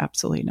 That is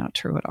absolutely not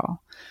true at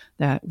all.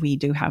 That we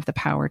do have the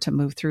power to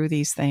move through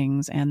these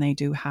things, and they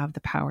do have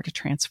the power to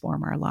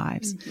transform our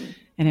lives. Mm-hmm.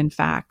 And in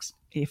fact,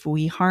 if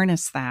we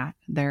harness that,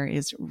 there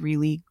is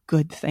really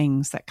good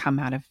things that come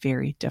out of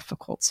very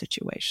difficult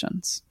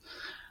situations.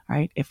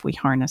 Right? If we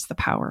harness the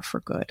power for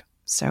good.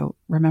 So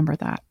remember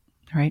that,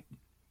 right?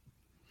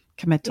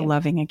 Commit to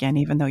loving again,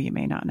 even though you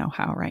may not know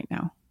how right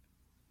now.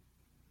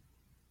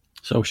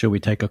 So should we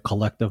take a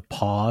collective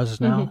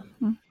pause now?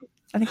 Mm-hmm.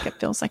 I think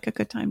it feels like a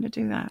good time to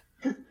do that.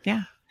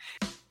 Yeah.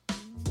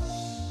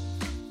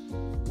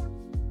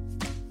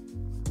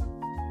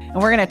 And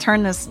we're going to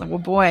turn this,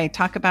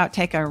 talk about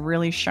take a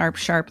really sharp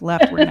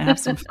left. We're going to have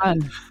some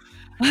fun.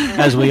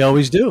 As we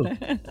always do.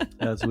 Right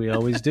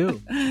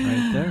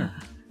there.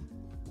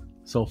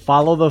 So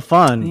follow the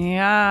fun.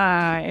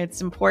 Yeah,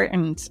 it's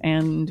important.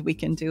 And we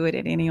can do it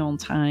at any old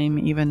time,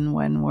 even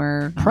when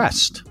we're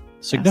pressed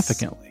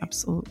significantly. Yes,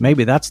 absolutely.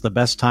 Maybe that's the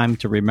best time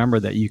to remember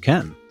that you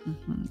can.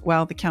 Mm-hmm.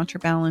 Well, the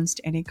counterbalance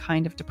to any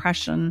kind of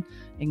depression,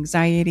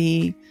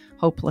 anxiety,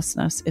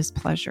 hopelessness is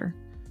pleasure.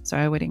 So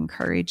I would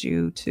encourage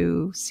you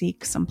to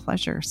seek some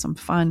pleasure, some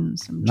fun,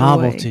 some joy.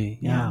 Novelty,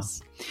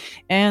 yes.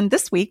 And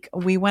this week,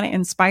 we want to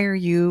inspire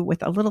you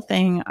with a little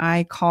thing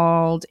I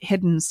called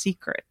Hidden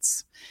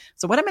Secrets.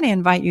 So what I'm going to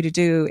invite you to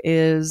do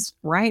is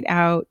write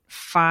out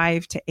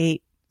 5 to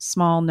 8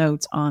 small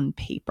notes on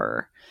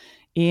paper.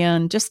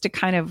 And just to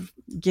kind of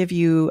give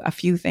you a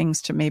few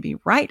things to maybe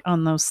write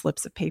on those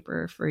slips of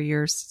paper for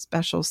your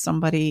special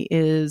somebody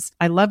is,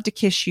 I love to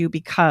kiss you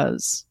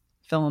because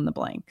fill in the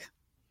blank.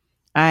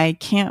 I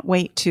can't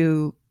wait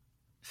to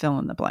fill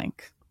in the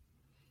blank.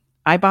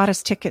 I bought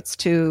us tickets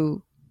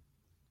to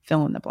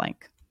fill in the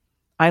blank.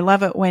 I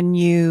love it when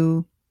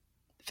you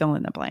fill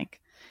in the blank.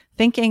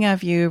 Thinking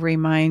of you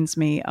reminds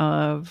me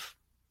of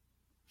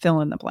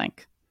fill in the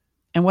blank.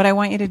 And what I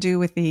want you to do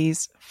with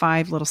these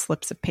 5 little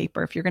slips of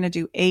paper, if you're going to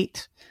do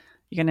 8,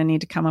 you're going to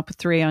need to come up with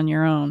 3 on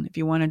your own. If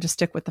you wanted to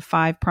stick with the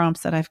 5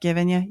 prompts that I've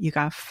given you, you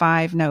got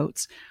 5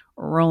 notes.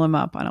 Roll them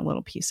up on a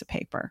little piece of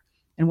paper.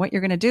 And what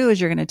you're going to do is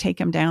you're going to take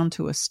them down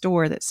to a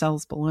store that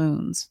sells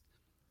balloons.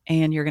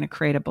 And you're going to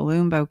create a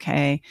balloon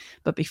bouquet.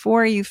 But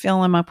before you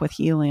fill them up with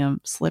helium,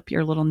 slip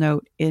your little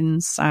note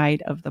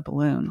inside of the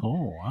balloon.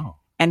 Oh, wow.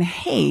 And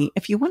hey,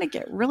 if you want to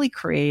get really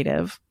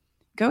creative,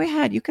 go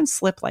ahead. You can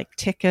slip like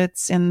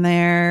tickets in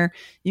there.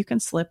 You can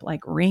slip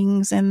like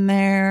rings in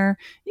there.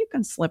 You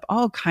can slip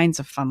all kinds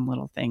of fun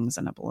little things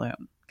in a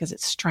balloon because it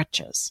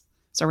stretches.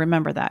 So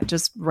remember that.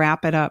 Just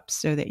wrap it up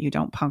so that you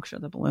don't puncture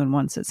the balloon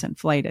once it's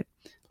inflated.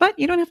 But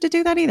you don't have to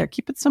do that either.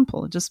 Keep it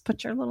simple. Just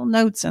put your little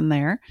notes in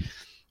there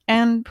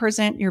and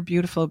present your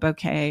beautiful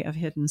bouquet of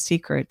hidden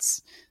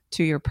secrets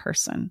to your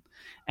person.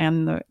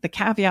 And the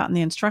caveat and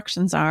the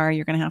instructions are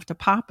you're going to have to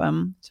pop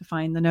them to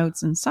find the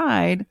notes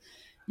inside.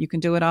 You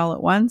can do it all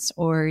at once,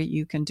 or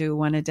you can do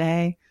one a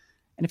day.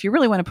 And if you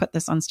really want to put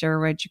this on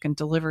steroids, you can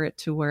deliver it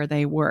to where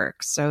they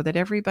work so that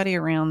everybody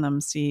around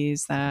them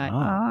sees that,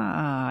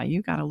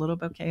 you got a little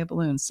bouquet of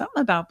balloons.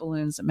 Something about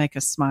balloons that make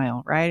us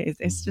smile, right?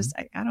 It's just,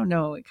 I don't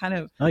know. It kind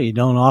of... Oh, you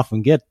don't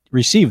often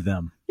receive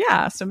them.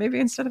 Yeah. So maybe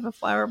instead of a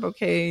flower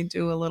bouquet,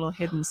 do a little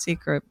hidden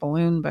secret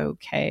balloon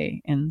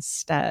bouquet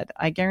instead.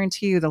 I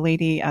guarantee you the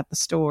lady at the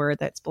store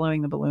that's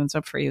blowing the balloons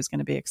up for you is going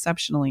to be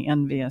exceptionally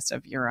envious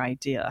of your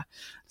idea.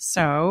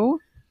 So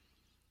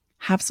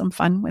have some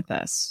fun with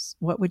this.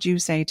 What would you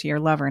say to your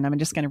lover? And I'm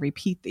just going to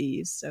repeat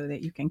these so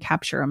that you can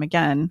capture them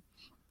again.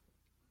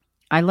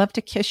 I love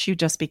to kiss you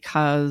just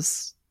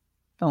because,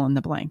 fill in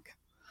the blank.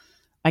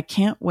 I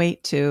can't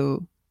wait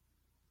to,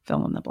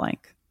 fill in the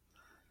blank.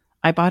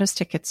 I bought us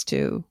tickets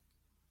to,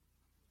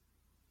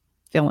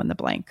 fill in the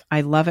blank.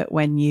 I love it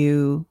when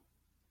you,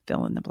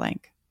 fill in the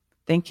blank.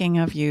 Thinking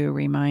of you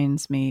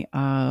reminds me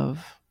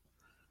of,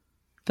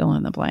 fill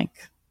in the blank.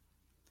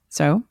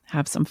 So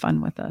have some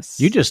fun with us.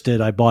 You just did.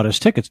 I bought us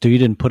tickets to. You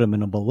didn't put them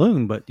in a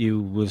balloon, but you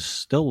was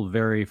still a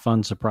very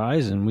fun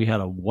surprise, and we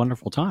had a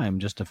wonderful time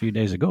just a few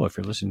days ago. If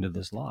you're listening to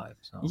this live,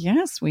 so.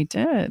 Yes, we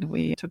did.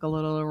 We took a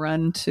little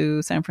run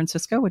to San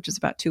Francisco, which is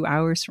about 2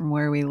 hours from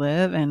where we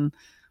live, and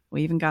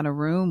we even got a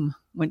room.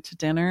 Went to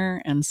dinner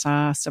and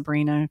saw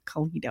Sabrina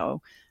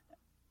Calito,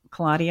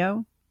 I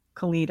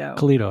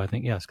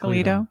think. Yes,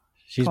 Calito.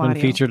 She's been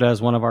featured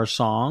as one of our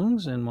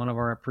songs in one of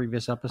our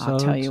previous episodes. I'll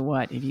tell you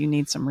what, if you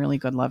need some really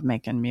good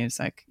lovemaking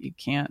music, you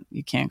can't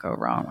go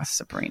wrong with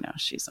Sabrina.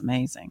 She's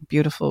amazing.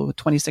 Beautiful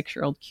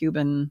 26-year-old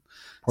Cuban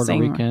Puerto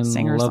Rican,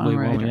 singer, lovely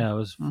woman. Yeah, it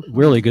was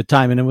really good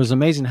time. And it was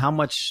amazing how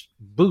much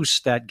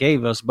boost that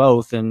gave us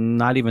both in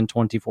not even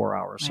 24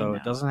 hours. So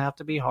it doesn't have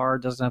to be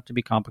hard, doesn't have to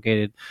be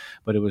complicated,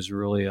 but it was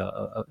really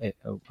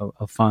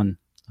a fun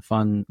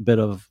bit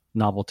of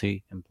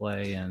novelty and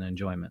play and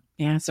enjoyment.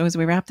 Yeah. So as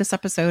we wrap this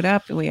episode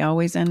up, we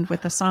always end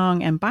with a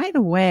song. And by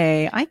the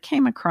way, I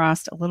came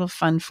across a little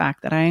fun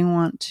fact that I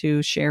want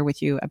to share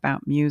with you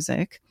about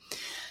music.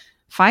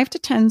 5 to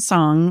 10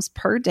 songs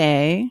per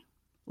day,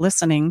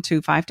 listening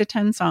to 5 to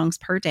 10 songs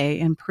per day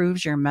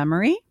improves your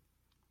memory.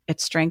 It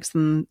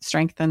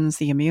strengthens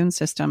the immune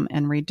system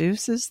and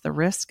reduces the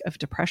risk of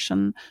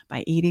depression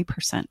by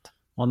 80%.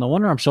 Well, no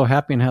wonder I'm so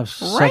happy and have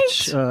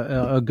such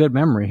a good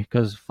memory,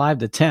 because 5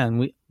 to 10,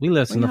 we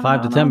listen to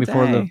 5 to 10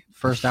 before the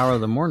first hour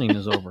of the morning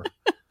is over.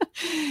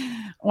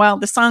 Well,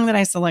 the song that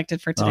I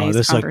selected for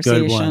today's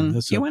conversation,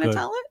 you want to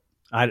tell it?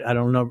 I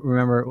don't know.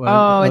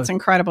 Remember? It's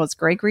incredible. It's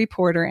Gregory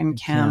Porter and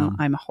Kim.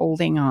 I'm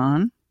Holding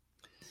On.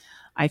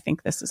 I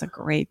think this is a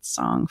great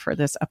song for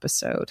this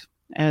episode.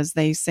 As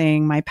they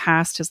sing, my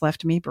past has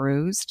left me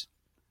bruised.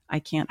 I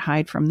can't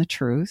hide from the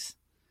truth.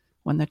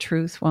 When the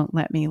truth won't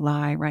let me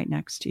lie right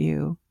next to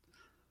you,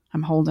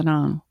 I'm holding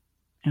on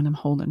and I'm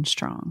holding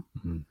strong.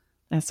 Mm-hmm.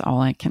 That's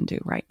all I can do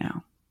right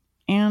now.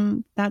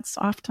 And that's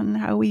often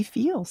how we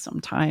feel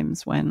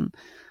sometimes when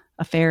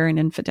affair and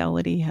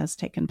infidelity has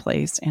taken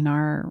place in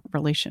our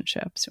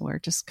relationships. We're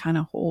just kind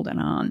of holding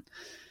on.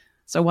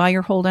 So while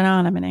you're holding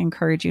on, I'm going to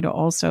encourage you to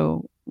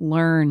also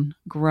learn,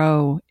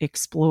 grow,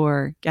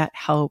 explore, get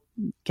help,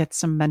 get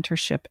some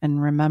mentorship,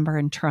 and remember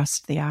and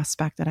trust the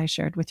aspect that I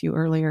shared with you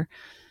earlier.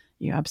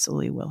 You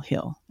absolutely will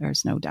heal.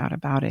 There's no doubt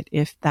about it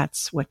if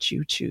that's what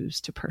you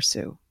choose to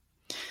pursue.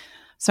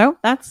 So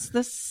that's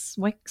this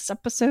week's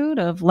episode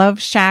of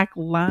Love Shack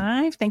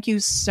Live. Thank you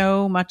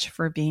so much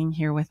for being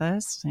here with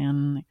us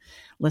and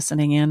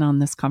listening in on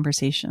this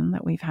conversation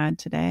that we've had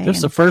today. This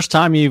is the first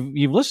time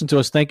you've listened to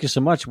us. Thank you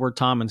so much. We're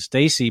Tom and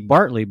Stacy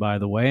Bartley, by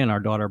the way, and our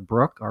daughter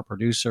Brooke, our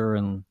producer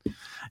and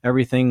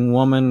everything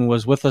woman,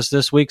 was with us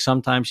this week.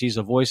 Sometimes she's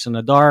a voice in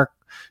the dark.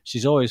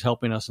 She's always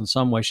helping us in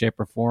some way, shape,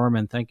 or form.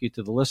 And thank you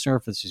to the listener.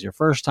 If this is your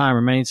first time,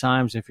 or many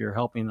times, if you're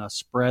helping us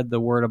spread the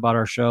word about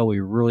our show, we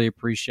really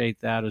appreciate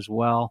that as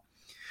well.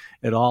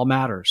 It all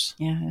matters.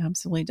 Yeah, it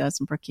absolutely does.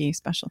 And Brookie,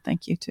 special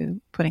thank you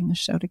to putting the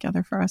show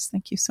together for us.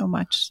 Thank you so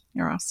much.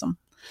 You're awesome.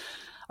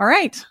 All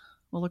right.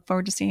 We'll look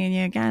forward to seeing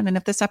you again. And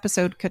if this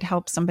episode could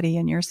help somebody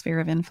in your sphere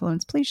of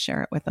influence, please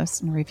share it with us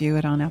and review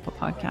it on Apple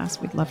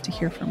Podcasts. We'd love to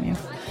hear from you.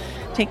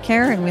 take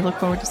care, and we look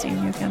forward to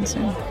seeing you again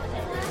soon.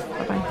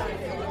 Bye-bye.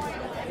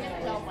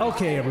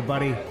 Okay,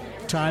 everybody,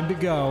 time to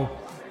go.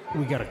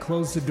 We got to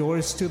close the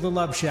doors to the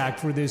Love Shack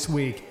for this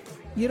week.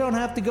 You don't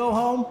have to go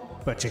home,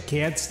 but you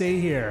can't stay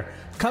here.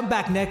 Come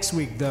back next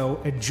week, though,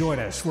 and join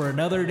us for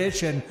another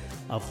edition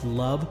of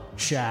Love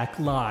Shack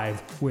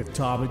Live with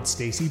Tom and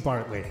Stacey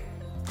Bartley.